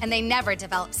them, and they never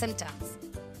develop symptoms.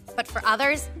 But for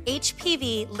others,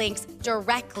 HPV links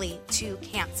directly to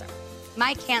cancer.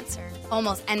 My cancer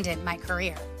almost ended my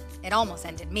career. It almost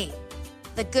ended me.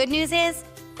 The good news is,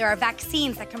 there are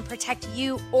vaccines that can protect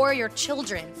you or your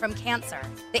children from cancer.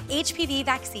 The HPV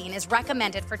vaccine is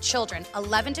recommended for children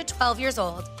 11 to 12 years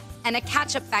old, and a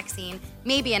catch-up vaccine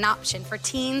may be an option for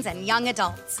teens and young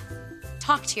adults.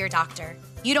 Talk to your doctor.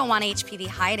 You don't want HPV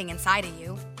hiding inside of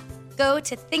you. Go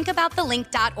to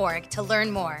thinkaboutthelink.org to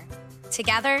learn more.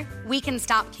 Together, we can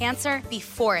stop cancer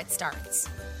before it starts.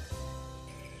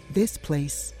 This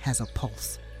place has a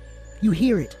pulse. You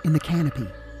hear it in the canopy,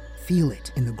 feel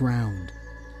it in the ground.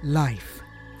 Life,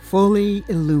 fully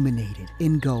illuminated,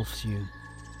 engulfs you.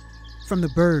 From the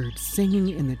birds singing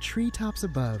in the treetops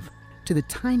above to the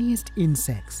tiniest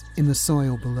insects in the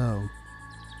soil below.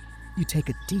 You take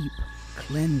a deep,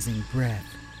 cleansing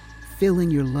breath,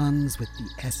 filling your lungs with the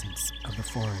essence of the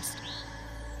forest.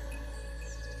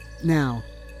 Now,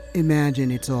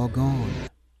 imagine it's all gone.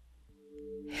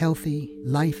 Healthy,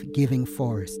 life-giving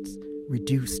forests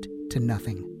reduced to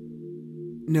nothing.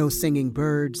 No singing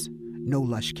birds, no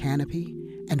lush canopy,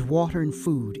 and water and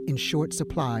food in short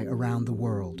supply around the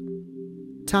world.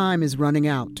 Time is running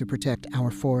out to protect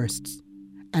our forests,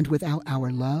 and without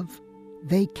our love,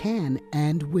 they can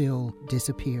and will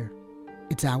disappear.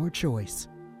 It's our choice.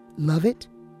 Love it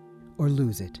or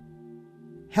lose it.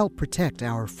 Help protect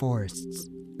our forests.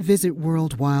 Visit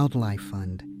World Wildlife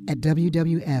Fund at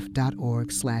wwf.org/love.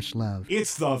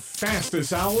 It's the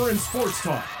fastest hour in sports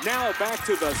talk. Now back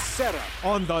to the setup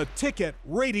on the Ticket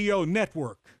Radio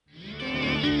Network.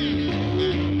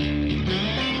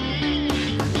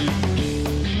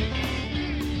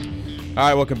 All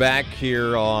right, welcome back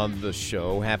here on the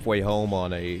show. Halfway home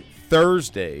on a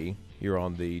Thursday here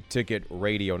on the Ticket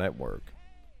Radio Network.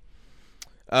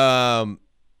 All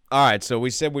right, so we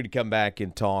said we'd come back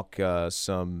and talk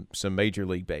some Major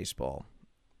League Baseball.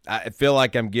 I feel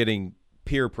like I'm getting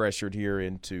peer pressured here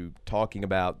into talking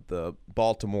about the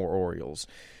Baltimore Orioles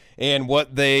and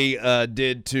what they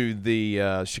did to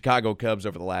the Chicago Cubs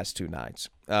over the last 2 nights.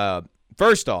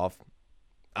 First off,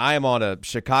 I am on a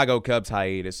Chicago Cubs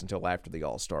hiatus until after the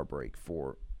All-Star break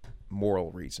for moral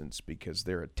reasons because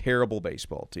they're a terrible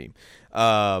baseball team.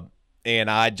 And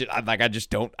I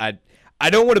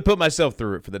don't want to put myself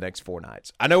through it for the next 4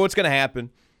 nights. I know what's going to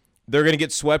happen. They're going to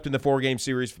get swept in the 4-game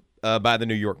series by the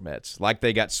New York Mets, like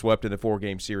they got swept in the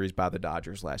 4-game series by the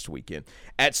Dodgers last weekend.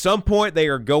 At some point, they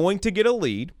are going to get a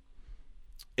lead,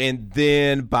 And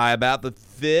then by about the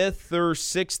 5th or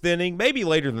 6th inning, maybe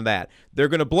later than that, they're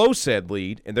going to blow said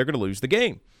lead, and they're going to lose the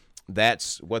game.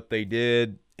 That's what they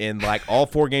did in like all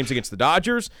 4 games against the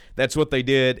Dodgers. That's what they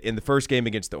did in the first game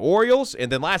against the Orioles.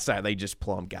 And then last night, they just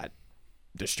plumb got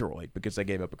destroyed because they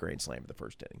gave up a grand slam in the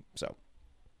first inning. So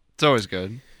it's always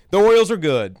good. The Orioles are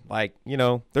good. Like,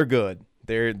 they're good.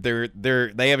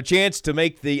 They have a chance to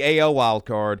make the AL wild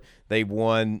card. They've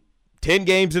won 10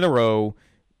 games in a row.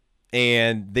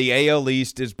 And the AL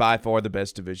East is by far the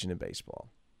best division in baseball.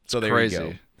 So there you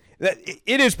go.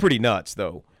 It is pretty nuts,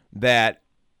 though, that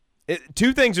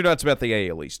 2 things are nuts about the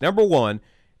AL East. Number one,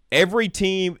 every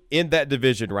team in that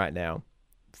division right now,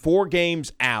 4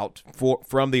 games out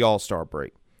from the All-Star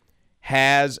break,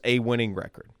 has a winning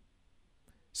record.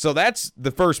 So that's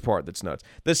the first part that's nuts.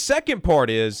 The second part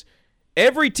is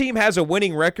every team has a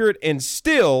winning record, and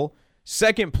still –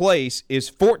 second place is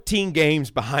 14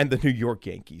 games behind the New York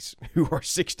Yankees, who are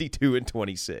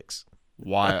 62-26.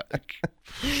 Why?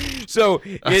 So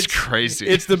it's crazy.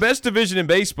 It's the best division in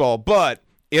baseball, but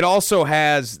it also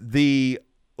has the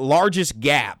largest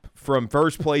gap from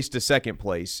first place to second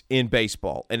place in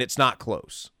baseball, and it's not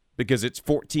close because it's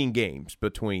 14 games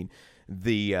between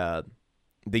the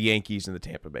Yankees and the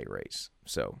Tampa Bay Rays.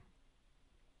 So,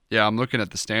 yeah, I'm looking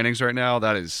at the standings right now.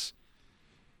 That is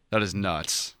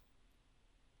nuts.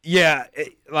 Yeah,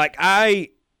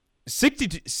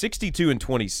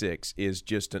 62-26 is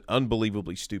just an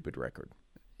unbelievably stupid record.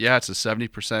 Yeah, it's a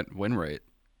 70% win rate,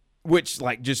 which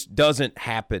just doesn't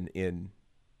happen in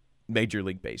Major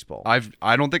League Baseball.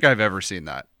 I don't think I've ever seen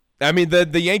that. I mean,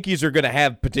 the Yankees are going to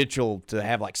have potential to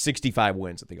have 65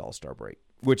 wins at the All-Star break,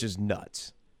 which is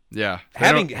nuts. Yeah,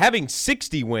 having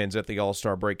 60 wins at the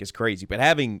All-Star break is crazy, but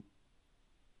having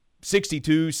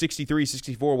 62, 63,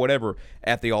 64, whatever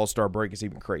at the All-Star break is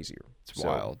even crazier. It's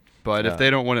wild. But if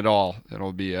they don't win it all,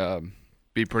 it'll be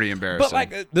pretty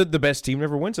embarrassing. But the best team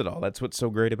never wins it all. That's what's so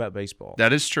great about baseball.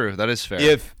 That is true. That is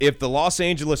fair. If the Los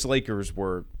Angeles Lakers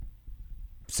were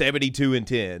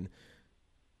 72-10,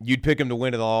 you'd pick them to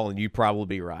win it all, and you'd probably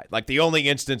be right. The only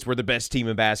instance where the best team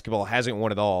in basketball hasn't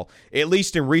won it all, at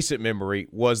least in recent memory,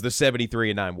 was the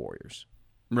 73-9 Warriors.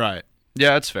 Right.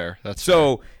 Yeah, that's fair. Fair.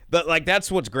 But that's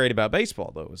what's great about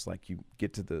baseball, though, is you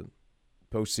get to the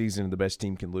postseason and the best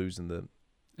team can lose in the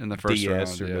first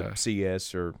DS round, or the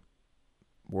CS or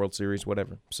World Series,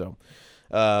 whatever. So,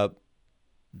 Beauty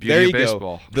there you of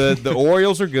baseball. Go. The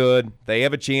Orioles are good. They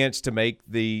have a chance to make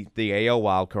the AL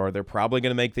wild card. They're probably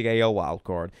going to make the AL wild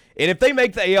card. And if they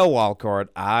make the AL wild card,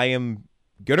 I am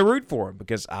going to root for them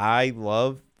because I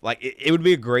love it would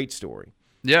be a great story.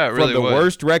 Yeah, it really From the would.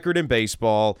 worst record in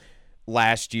baseball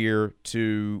last year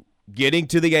to getting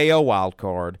to the AL wild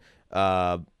card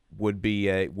would be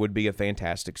a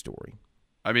fantastic story.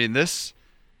 I mean, this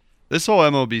whole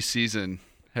MLB season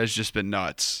has just been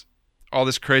nuts. All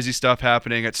this crazy stuff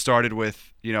happening. It started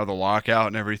with the lockout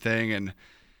and everything, and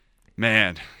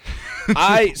man,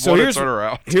 here's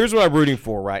what I'm rooting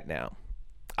for right now.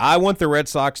 I want the Red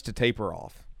Sox to taper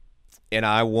off, and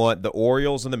I want the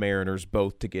Orioles and the Mariners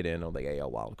both to get in on the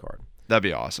AL wild card. That'd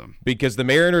be awesome. Because the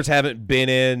Mariners haven't been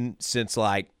in since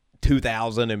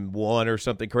 2001 or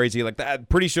something crazy like that. I'm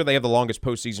pretty sure they have the longest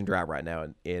postseason drought right now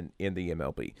in the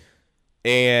MLB.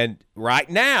 And right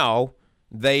now,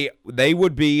 they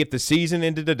would be, if the season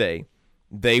ended today,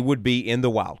 they would be in the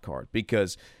wild card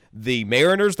because the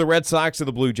Mariners, the Red Sox, and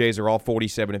the Blue Jays are all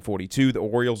 47-42. The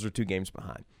Orioles are 2 games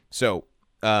behind. So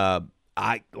I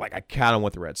kind of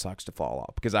want the Red Sox to fall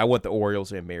off because I want the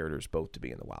Orioles and Mariners both to be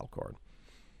in the wild card.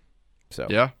 So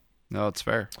yeah, no, it's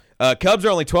fair. Cubs are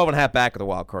only 12.5 back of the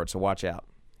wild card, so watch out.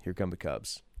 Here come the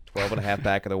Cubs. 12.5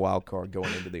 back of the wild card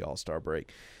going into the All-Star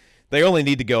break. They only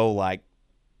need to go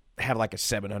have a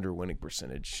 700 winning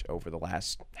percentage over the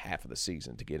last half of the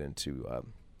season to get into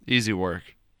easy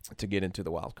work to get into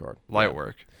the wild card. Light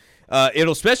work.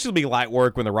 It'll especially be light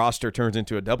work when the roster turns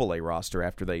into a AA roster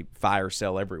after they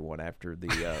sell everyone after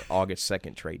the August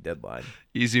 2nd trade deadline.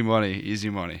 Easy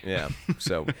money. Yeah.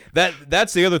 So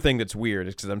that's the other thing that's weird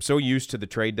is because I'm so used to the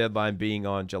trade deadline being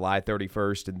on July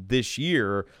 31st, and this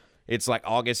year it's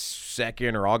August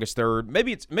 2nd or August 3rd.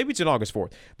 Maybe it's in August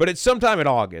 4th, but it's sometime in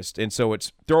August, and so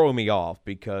it's throwing me off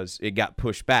because it got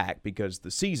pushed back because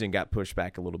the season got pushed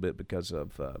back a little bit because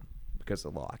of the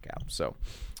lockout. So.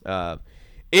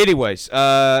 Anyways,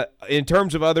 in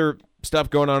terms of other stuff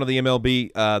going on in the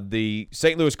MLB, the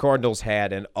St. Louis Cardinals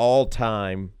had an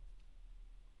all-time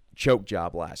choke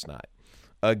job last night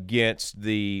against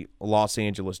the Los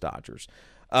Angeles Dodgers.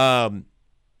 They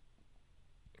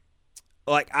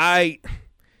were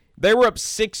up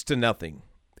 6-0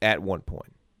 at one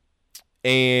point.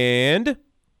 And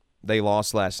They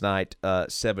lost last night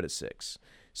 7-6.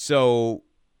 So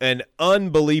an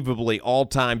unbelievably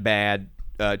all-time bad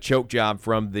choke job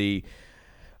from the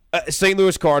St.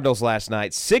 Louis Cardinals last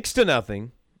night.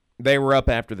 6-0. They were up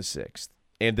after the 6th.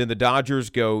 And then the Dodgers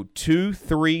go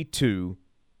 2-3-2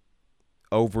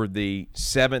 over the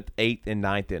 7th, 8th, and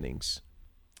 9th innings.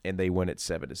 And they win it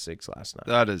 7-6 last night.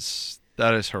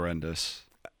 That is horrendous.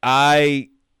 I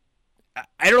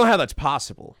don't know how that's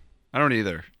possible. I don't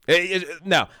either.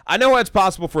 No, I know how it's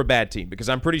possible for a bad team because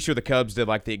I'm pretty sure the Cubs did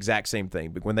like the exact same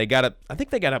thing. But when they got up, I think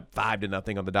they got up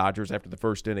 5-0 on the Dodgers after the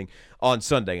first inning on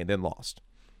Sunday and then lost.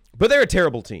 But they're a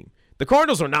terrible team. The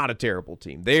Cardinals are not a terrible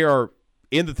team. They are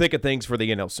in the thick of things for the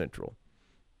NL Central.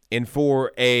 And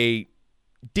for a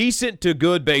decent to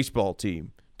good baseball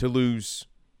team to lose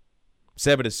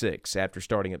 7-6 after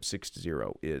starting up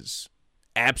 6-0 is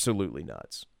absolutely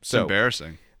nuts. It's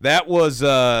embarrassing. That was,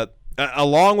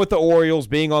 along with the Orioles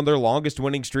being on their longest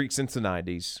winning streak since the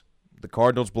 90s, the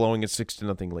Cardinals blowing a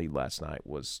 6-0 lead last night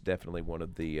was definitely one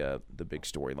of the big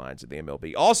storylines of the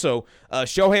MLB. Also,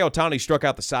 Shohei Ohtani struck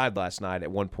out the side last night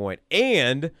at one point,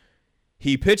 and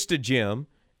he pitched to Jim,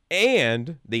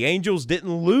 and the Angels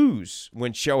didn't lose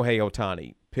when Shohei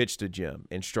Ohtani pitched to Jim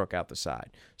and struck out the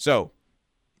side. So,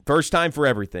 first time for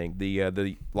everything.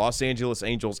 The Los Angeles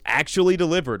Angels actually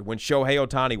delivered when Shohei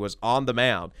Ohtani was on the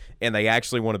mound, and they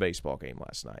actually won a baseball game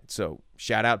last night. So,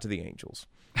 shout out to the Angels.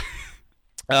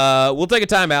 We'll take a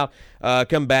timeout,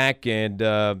 come back, and,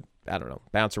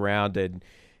 bounce around and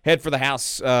head for the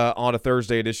house on a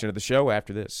Thursday edition of the show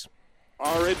after this.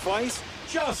 Our advice?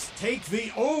 Just take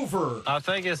the over. I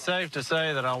think it's safe to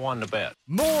say that I won the bet.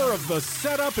 More of The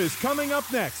Setup is coming up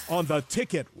next on the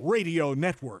Ticket Radio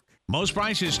Network. Most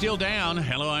prices still down.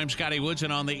 Hello, I'm Scotty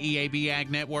Woodson on the EAB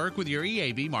Ag Network with your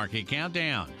EAB Market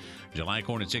Countdown. July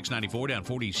corn at $6.94 down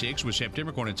 46, with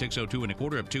September corn at $6.02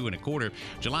 1/4 up 2 1/4.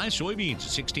 July soybeans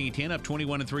at $16.10 up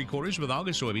 21 3/4, with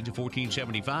August soybeans at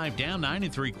 $14.75 down 9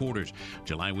 3/4.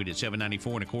 July wheat at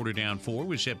 $7.94 1/4 down 4,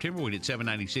 with September wheat at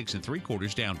 $7.96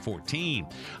 3/4 down 14.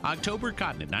 October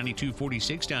cotton at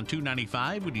 $92.46 down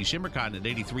 2.95, with December cotton at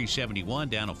 $83.71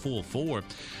 down a full 4.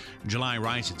 July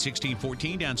rice at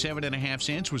 $16.14 down 7.5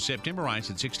 cents, with September rice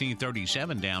at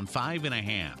 $16.37 down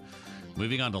 5.5.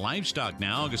 Moving on to livestock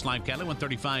now. August live cattle at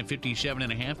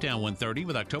 $135.57 down 130,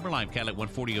 with October live cattle at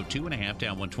 $140.02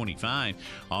 down 125.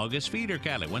 August feeder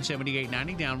cattle at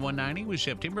 $178.90 down 190, with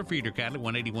September feeder cattle at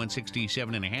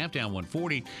 $181.67 down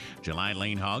 140. July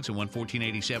lane hogs at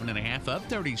 $114.87 up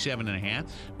 37.5,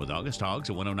 with August hogs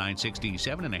at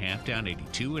 $109.67 down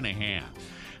 82.5.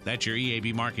 That's your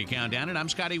EAB Market Countdown, and I'm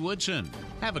Scotty Woodson.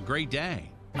 Have a great day.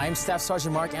 I'm Staff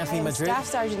Sergeant Mark Anthony Madrid. Staff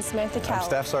Sergeant Samantha Cowell. I'm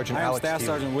Staff Sergeant Alex Staff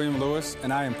Sergeant William Lewis,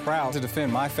 and I am proud to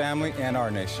defend my family and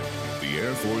our nation. The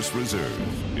Air Force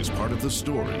Reserve is part of the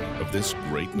story of this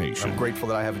great nation. I'm grateful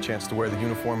that I have a chance to wear the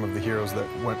uniform of the heroes that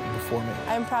went before me.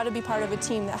 I'm proud to be part of a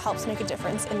team that helps make a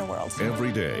difference in the world.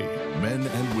 Every day, men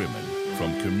and women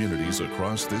from communities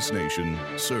across this nation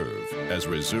serve as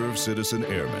Reserve Citizen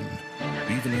Airmen.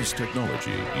 Even as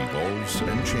technology evolves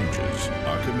and changes,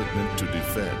 our commitment to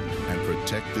defend and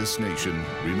protect this nation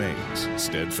remains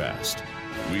steadfast.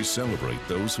 We celebrate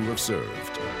those who have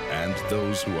served and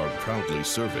those who are proudly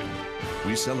serving.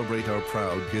 We celebrate our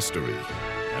proud history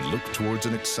and look towards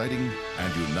an exciting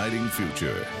and uniting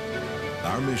future.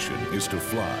 Our mission is to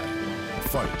fly,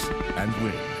 fight, and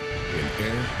win in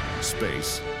air,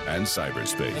 space, and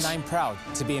cyberspace. And I'm proud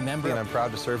to be a member. And I'm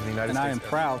proud to serve in the United States. And I am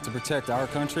proud to protect our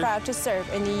country. Proud to serve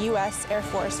in the U.S. Air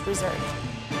Force Reserve.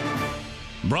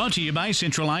 Brought to you by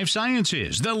Central Life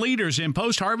Sciences, the leaders in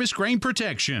post-harvest grain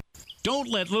protection. Don't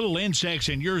let little insects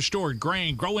in your stored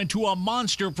grain grow into a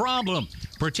monster problem.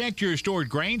 Protect your stored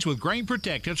grains with grain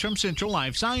protectants from Central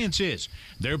Life Sciences.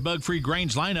 Their bug-free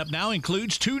grains lineup now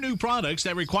includes 2 new products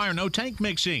that require no tank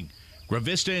mixing.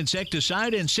 Gravista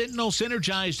Insecticide and Sentinel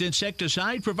Synergized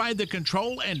Insecticide provide the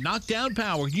control and knockdown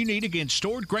power you need against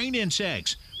stored grain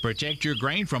insects. Protect your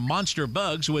grain from monster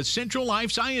bugs with Central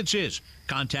Life Sciences.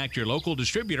 Contact your local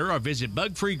distributor or visit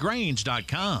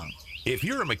bugfreegrains.com. If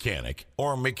you're a mechanic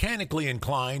or mechanically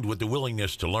inclined with the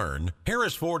willingness to learn,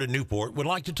 Harris Ford in Newport would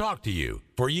like to talk to you.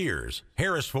 For years,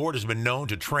 Harris Ford has been known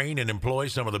to train and employ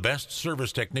some of the best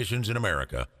service technicians in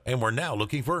America, and we're now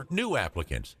looking for new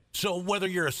applicants. So whether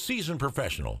you're a seasoned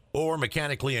professional or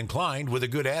mechanically inclined with a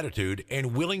good attitude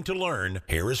and willing to learn,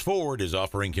 Harris Ford is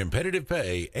offering competitive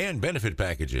pay and benefit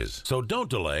packages. So don't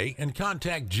delay and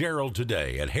contact Gerald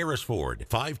today at Harris Ford,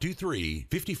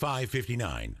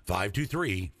 523-5559,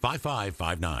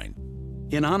 523-5559.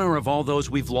 In honor of all those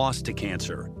we've lost to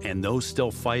cancer and those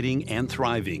still fighting and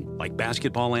thriving, like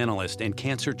basketball analyst and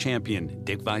cancer champion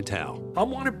Dick Vitale. I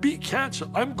want to beat cancer.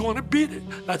 I'm going to beat it.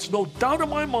 That's no doubt in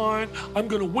my mind. I'm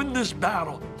going to win this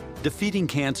battle. Defeating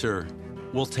cancer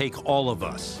will take all of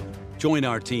us. Join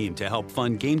our team to help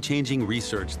fund game-changing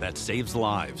research that saves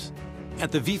lives.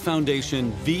 At the V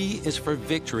Foundation, V is for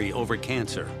victory over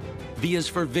cancer. V is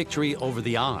for victory over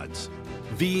the odds.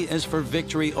 V is for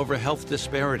victory over health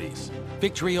disparities.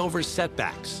 Victory over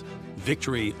setbacks.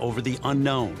 Victory over the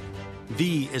unknown.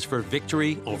 V is for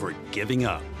victory over giving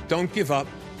up. Don't give up.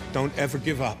 Don't ever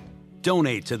give up.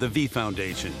 Donate to the V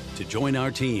Foundation to join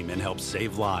our team and help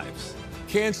save lives.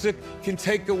 Cancer can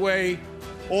take away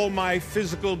all my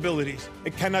physical abilities.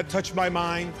 It cannot touch my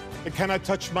mind, it cannot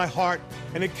touch my heart,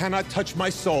 and it cannot touch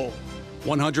my soul.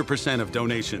 100% of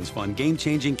donations fund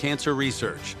game-changing cancer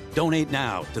research. Donate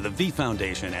now to the V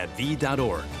Foundation at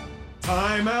v.org.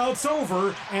 Timeout's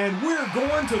over, and we're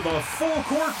going to the full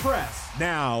court press.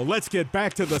 Now, let's get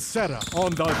back to the setup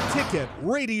on the Ticket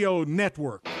Radio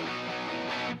Network.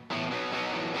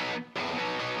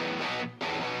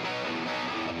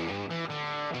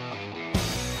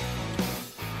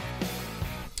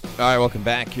 All right, welcome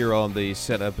back here on the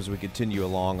setup as we continue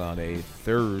along on a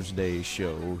Thursday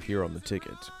show here on the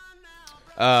Ticket.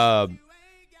 I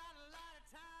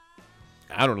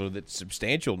don't know that's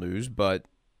substantial news, but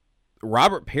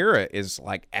Robert Pera is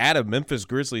like at a Memphis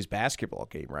Grizzlies basketball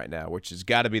game right now, which has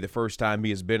got to be the first time he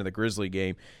has been in the Grizzly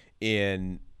game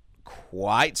in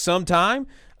quite some time.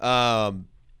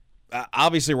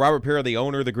 Obviously, Robert Pera, the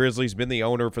owner of the Grizzlies, been the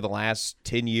owner for the last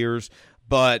 10 years,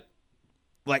 but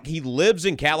like he lives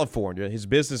in California, his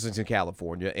business is in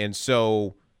California, and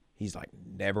so he's like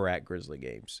never at Grizzly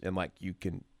games. And like you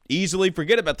can easily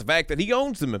forget about the fact that he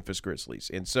owns the Memphis Grizzlies.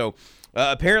 And so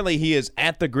apparently he is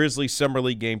at the Grizzlies Summer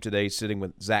League game today sitting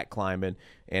with Zach Kleiman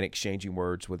and exchanging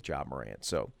words with Ja Morant.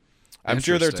 So I'm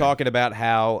sure they're talking about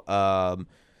how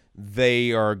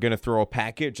they are going to throw a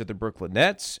package at the Brooklyn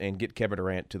Nets and get Kevin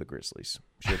Durant to the Grizzlies.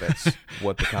 I'm sure that's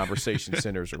what the conversation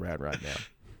centers around right now.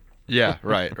 Yeah,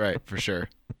 right, for sure.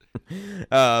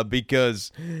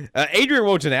 Because Adrian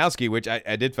Wojnarowski, which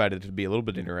I did find it to be a little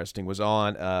bit interesting, was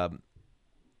on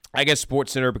I guess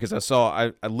SportsCenter because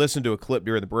I listened to a clip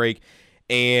during the break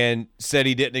and said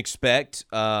he didn't expect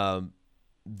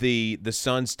the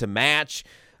Suns to match,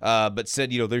 but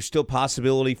said there's still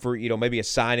possibility for maybe a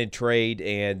sign and trade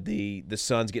and the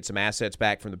Suns get some assets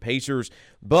back from the Pacers.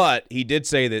 But he did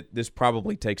say that this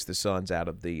probably takes the Suns out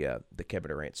of the Kevin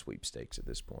Durant sweepstakes at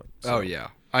this point. So. Oh yeah,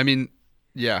 I mean,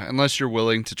 yeah, unless you're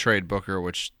willing to trade Booker,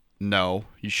 which no,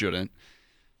 you shouldn't,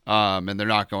 and they're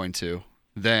not going to.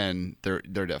 Then they're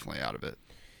definitely out of it.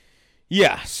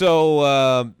 Yeah,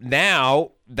 so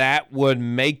now that would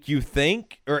make you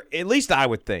think, or at least I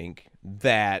would think,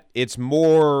 that it's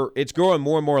growing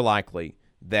more and more likely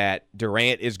that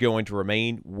Durant is going to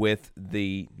remain with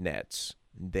the Nets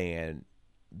than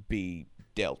be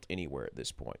dealt anywhere at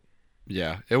this point.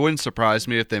 Yeah, it wouldn't surprise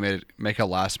me if they make a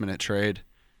last-minute trade,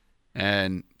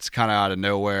 and it's kind of out of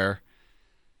nowhere.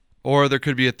 Or there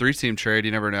could be a 3-team trade.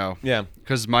 You never know. Yeah.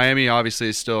 Because Miami obviously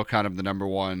is still kind of the number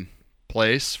one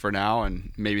place for now,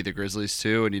 and maybe the Grizzlies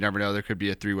too. And you never know. There could be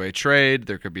a 3-way trade.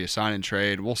 There could be a sign-and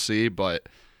trade. We'll see. But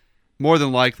more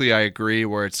than likely, I agree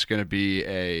where it's going to be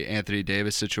a Anthony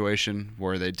Davis situation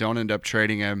where they don't end up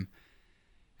trading him.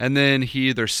 And then he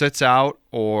either sits out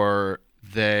or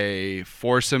they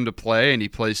force him to play and he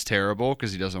plays terrible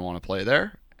because he doesn't want to play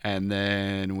there. And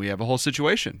then we have a whole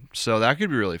situation. So that could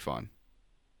be really fun.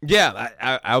 Yeah,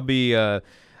 I'll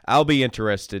be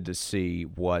interested to see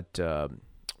what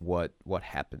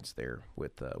happens there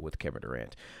with Kevin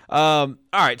Durant. All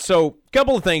right, so a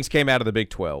couple of things came out of the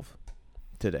Big 12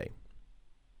 today.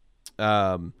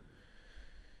 Number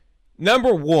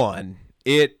one,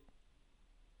 it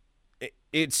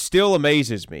still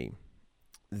amazes me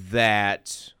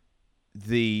that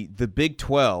the Big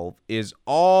 12 is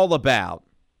all about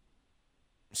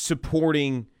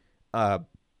supporting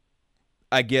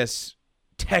I guess,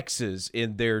 Texas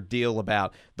in their deal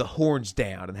about the horns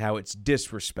down and how it's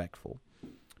disrespectful.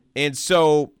 And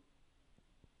so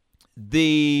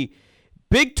the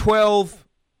Big 12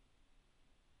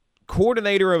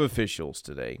 coordinator of officials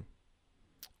today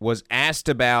was asked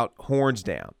about horns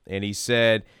down. And he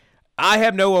said, I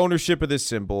have no ownership of this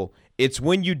symbol. It's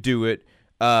when you do it,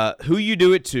 who you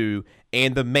do it to,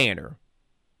 and the manner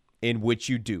in which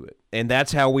you do it. And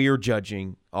that's how we are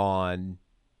judging on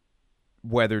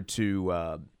whether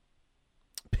to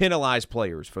penalize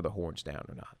players for the horns down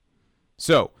or not.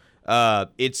 So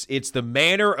it's the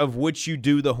manner of which you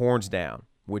do the horns down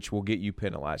which will get you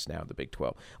penalized now in the Big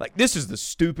 12. Like, this is the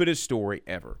stupidest story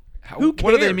ever. Who cares?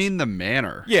 What do they mean, the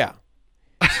manner? Yeah.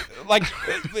 Like,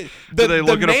 do they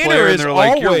look at a player and they're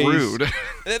like, you're rude?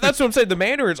 That's what I'm saying. The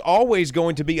manner is always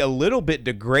going to be a little bit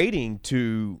degrading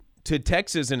to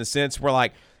Texas in a sense where,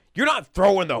 like, you're not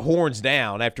throwing the horns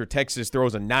down after Texas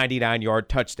throws a 99-yard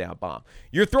touchdown bomb.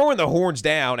 You're throwing the horns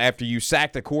down after you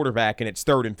sack the quarterback and it's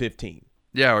 3rd and 15.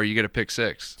 Yeah, or you get a pick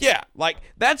 6. Yeah, like,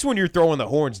 that's when you're throwing the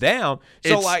horns down.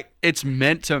 So, it's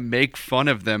meant to make fun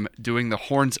of them doing the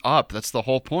horns up. That's the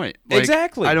whole point. Like,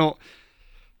 exactly. I don't...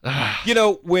 You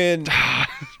know, when...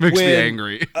 makes me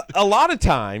angry. A lot of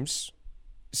times,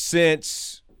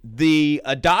 since the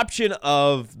adoption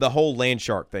of the whole land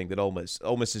shark thing that Ole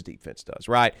Miss's defense does,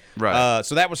 right? Right.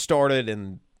 So that was started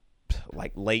in,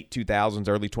 like, late 2000s,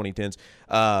 early 2010s.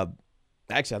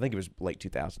 Actually, I think it was late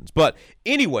 2000s. But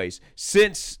anyways,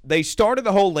 since they started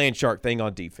the whole land shark thing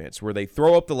on defense, where they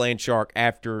throw up the land shark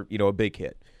after, a big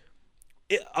hit,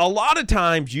 a lot of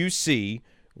times you see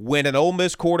when an Ole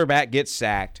Miss quarterback gets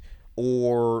sacked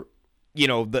or,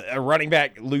 a running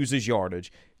back loses yardage,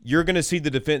 you're going to see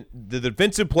the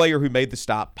defensive player who made the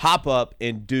stop pop up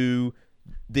and do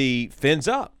the fins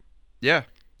up. Yeah.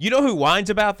 You know who whines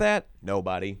about that?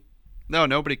 Nobody. No,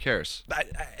 nobody cares. I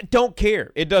don't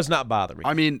care. It does not bother me.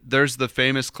 I mean, there's the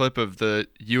famous clip of the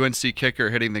UNC kicker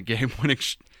hitting the game-winning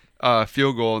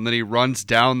field goal, and then he runs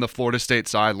down the Florida State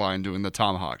sideline doing the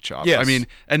tomahawk chop. Yes. I mean,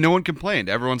 and no one complained.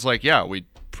 Everyone's like, yeah, we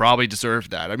probably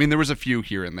deserved that. I mean, there was a few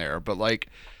here and there, but, like,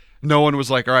 no one was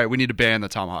like, all right, we need to ban the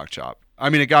tomahawk chop. I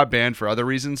mean, it got banned for other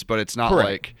reasons, but it's not Correct.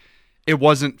 like it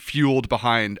wasn't fueled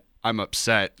behind I'm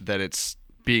upset that it's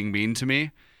being mean to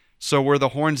me. So where the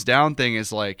horns down thing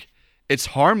is like, it's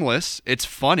harmless, it's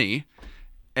funny,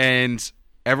 and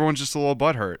everyone's just a little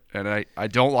butthurt, and I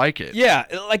don't like it. Yeah,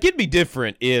 like, it'd be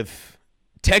different if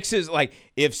Texas, like,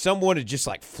 if someone had just,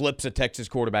 like, flips a Texas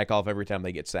quarterback off every time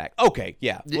they get sacked. Okay,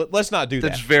 yeah, let's not do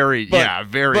that. That's very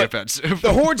offensive.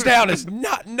 The horns down is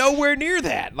not nowhere near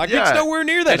that. Like, it's nowhere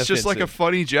near that It's just like a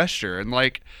funny gesture, and,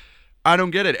 like, I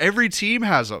don't get it. Every team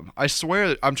has them. I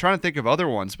swear, I'm trying to think of other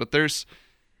ones, but there's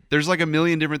like a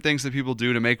million different things that people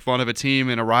do to make fun of a team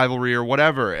in a rivalry or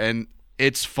whatever, and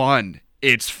it's fun.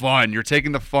 It's fun. You're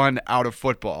taking the fun out of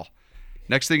football.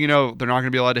 Next thing you know, they're not going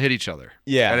to be allowed to hit each other.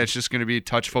 Yeah. And it's just going to be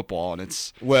touch football, and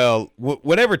it's... Well,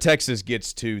 whenever Texas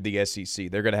gets to the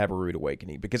SEC, they're going to have a rude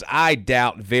awakening, because I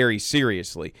doubt very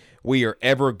seriously we are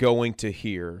ever going to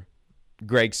hear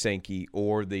Greg Sankey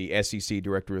or the SEC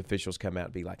director of officials come out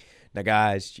and be like, now,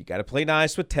 guys, you got to play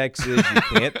nice with Texas. You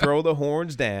can't throw the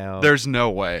horns down. There's no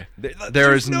way.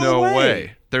 There's no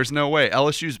way. There's no way.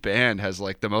 LSU's band has,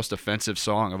 like, the most offensive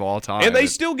song of all time. And they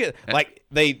still get, like,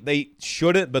 they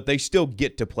shouldn't, but they still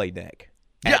get to play neck.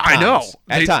 Yeah, I know.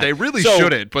 They really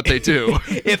shouldn't, but they do.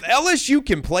 If LSU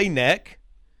can play neck,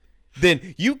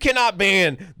 then you cannot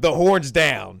ban the horns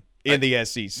down in the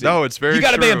SEC. No, it's very true. You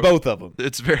got to ban both of them.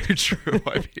 It's very true.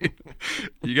 I mean,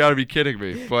 you got to be kidding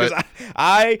me. But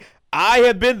I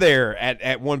have been there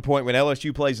at one point when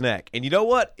LSU plays neck, and you know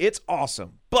what? It's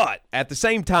awesome. But at the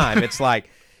same time, it's like,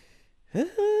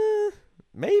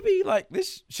 maybe, like,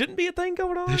 this shouldn't be a thing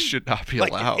going on. This should not be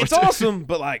like, allowed. It's awesome,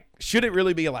 but, like, should it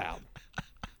really be allowed?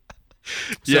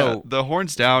 Yeah, the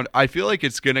horns down. I feel like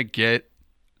it's going to get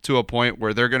to a point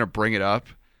where they're going to bring it up,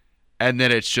 and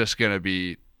then it's just going to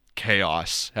be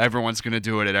chaos. Everyone's going to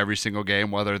do it at every single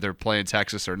game, whether they're playing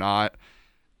Texas or not.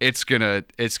 It's gonna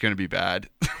be bad.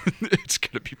 It's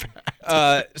gonna be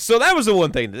bad. So that was the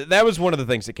one thing. That was one of the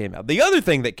things that came out. The other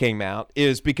thing that came out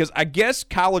is because I guess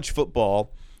college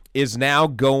football is now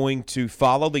going to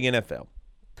follow the NFL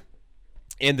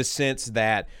in the sense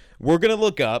that we're going to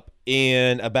look up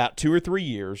in about 2 or 3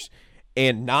 years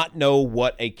and not know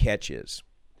what a catch is,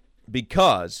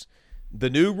 because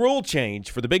the new rule change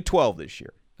for the Big 12 this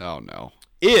year. Oh no!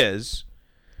 Is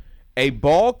a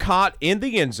ball caught in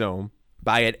the end zone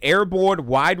by an airborne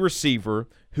wide receiver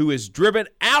who is driven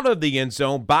out of the end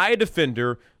zone by a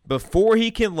defender before he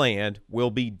can land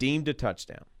will be deemed a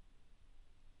touchdown.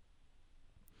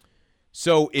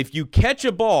 So if you catch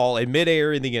a ball in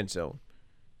midair in the end zone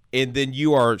and then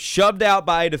you are shoved out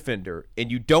by a defender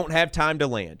and you don't have time to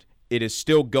land, it is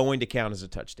still going to count as a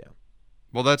touchdown.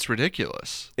 Well, that's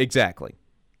ridiculous. Exactly.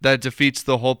 That defeats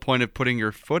the whole point of putting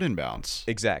your foot in bounds.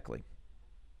 Exactly.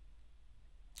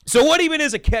 So what even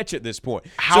is a catch at this point?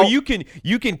 So you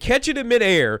can catch it in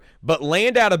midair but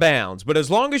land out of bounds, but as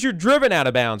long as you're driven out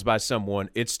of bounds by someone,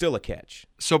 it's still a catch.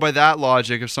 So by that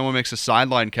logic, if someone makes a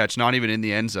sideline catch, not even in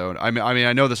the end zone, I mean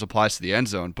I know this applies to the end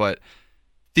zone, but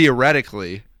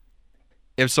theoretically,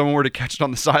 if someone were to catch it on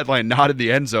the sideline, not in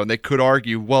the end zone, they could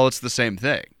argue, well, it's the same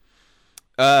thing.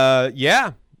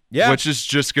 Yeah. Which is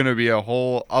just going to be a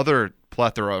whole other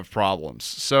plethora of problems.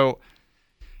 So,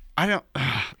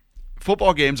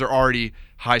 football games are already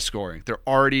high scoring. They're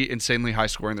already insanely high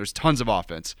scoring. There's tons of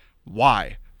offense.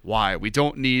 Why? We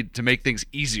don't need to make things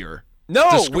easier.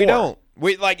 No, we don't.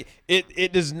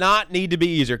 It does not need to be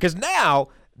easier, because now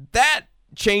that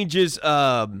changes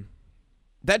a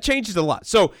lot.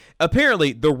 So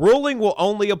apparently the ruling will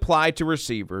only apply to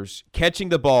receivers catching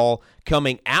the ball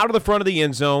coming out of the front of the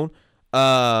end zone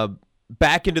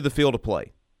back into the field of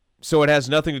play. So it has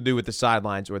nothing to do with the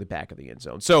sidelines or the back of the end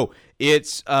zone. So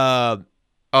it's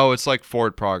it's like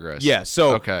forward progress. Yeah.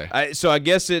 So okay. I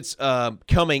guess it's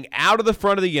coming out of the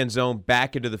front of the end zone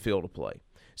back into the field of play.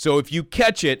 So if you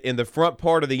catch it in the front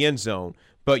part of the end zone,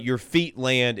 but your feet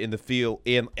land in the field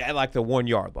at like the 1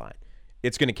 yard line,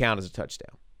 it's going to count as a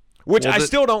touchdown, which I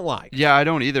still don't like. Yeah, I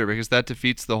don't either, because that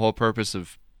defeats the whole purpose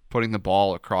of putting the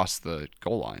ball across the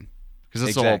goal line, because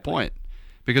that's the whole point.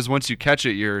 Because once you catch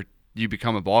it, you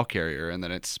become a ball carrier, and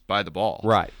then it's by the ball.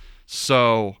 Right.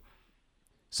 So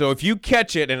if you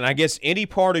catch it, and I guess any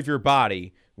part of your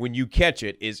body when you catch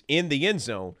it is in the end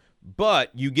zone, but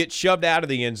you get shoved out of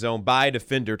the end zone by a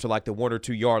defender to like the 1 or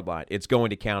 2 yard line, it's going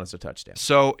to count as a touchdown.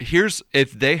 So if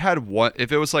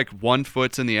it was like 1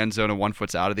 foot's in the end zone and 1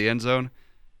 foot's out of the end zone,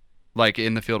 like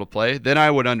in the field of play, then I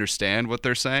would understand what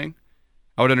they're saying.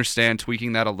 I would understand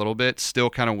tweaking that a little bit. Still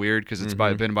kind of weird because it's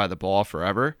been by the ball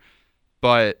forever,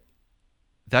 but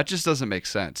that just doesn't make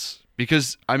sense.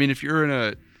 Because I mean, if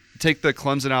you're take the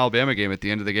Clemson Alabama game at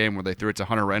the end of the game where they threw it to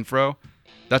Hunter Renfrow,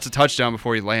 that's a touchdown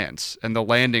before he lands, and the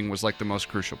landing was like the most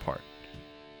crucial part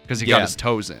because he got his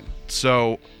toes in.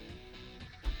 So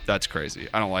that's crazy.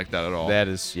 I don't like that at all. That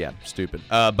is, stupid.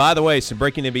 By the way, some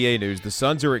breaking NBA news. The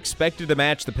Suns are expected to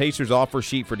match the Pacers' offer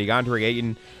sheet for DeAndre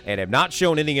Ayton and have not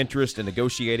shown any interest in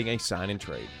negotiating a sign and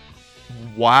trade.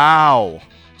 Wow.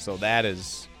 So that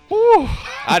is –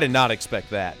 I did not expect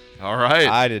that. All right.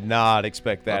 I did not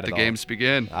expect that Let at all. the games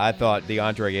begin. I thought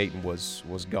DeAndre Ayton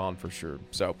was gone for sure.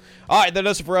 So, all right, that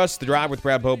does it for us. The Drive with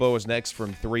Brad Bobo is next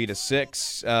from 3 to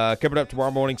 6. Coming up tomorrow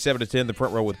morning, 7 to 10, the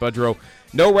Front Row with Budrow.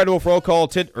 No Red Wolf roll call.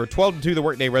 12 to 2, the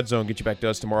Workday Red Zone. Get you back to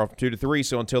us tomorrow from 2 to 3.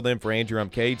 So until then, for Andrew,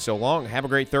 I'm Cade. So long. Have a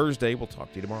great Thursday. We'll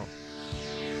talk to you tomorrow.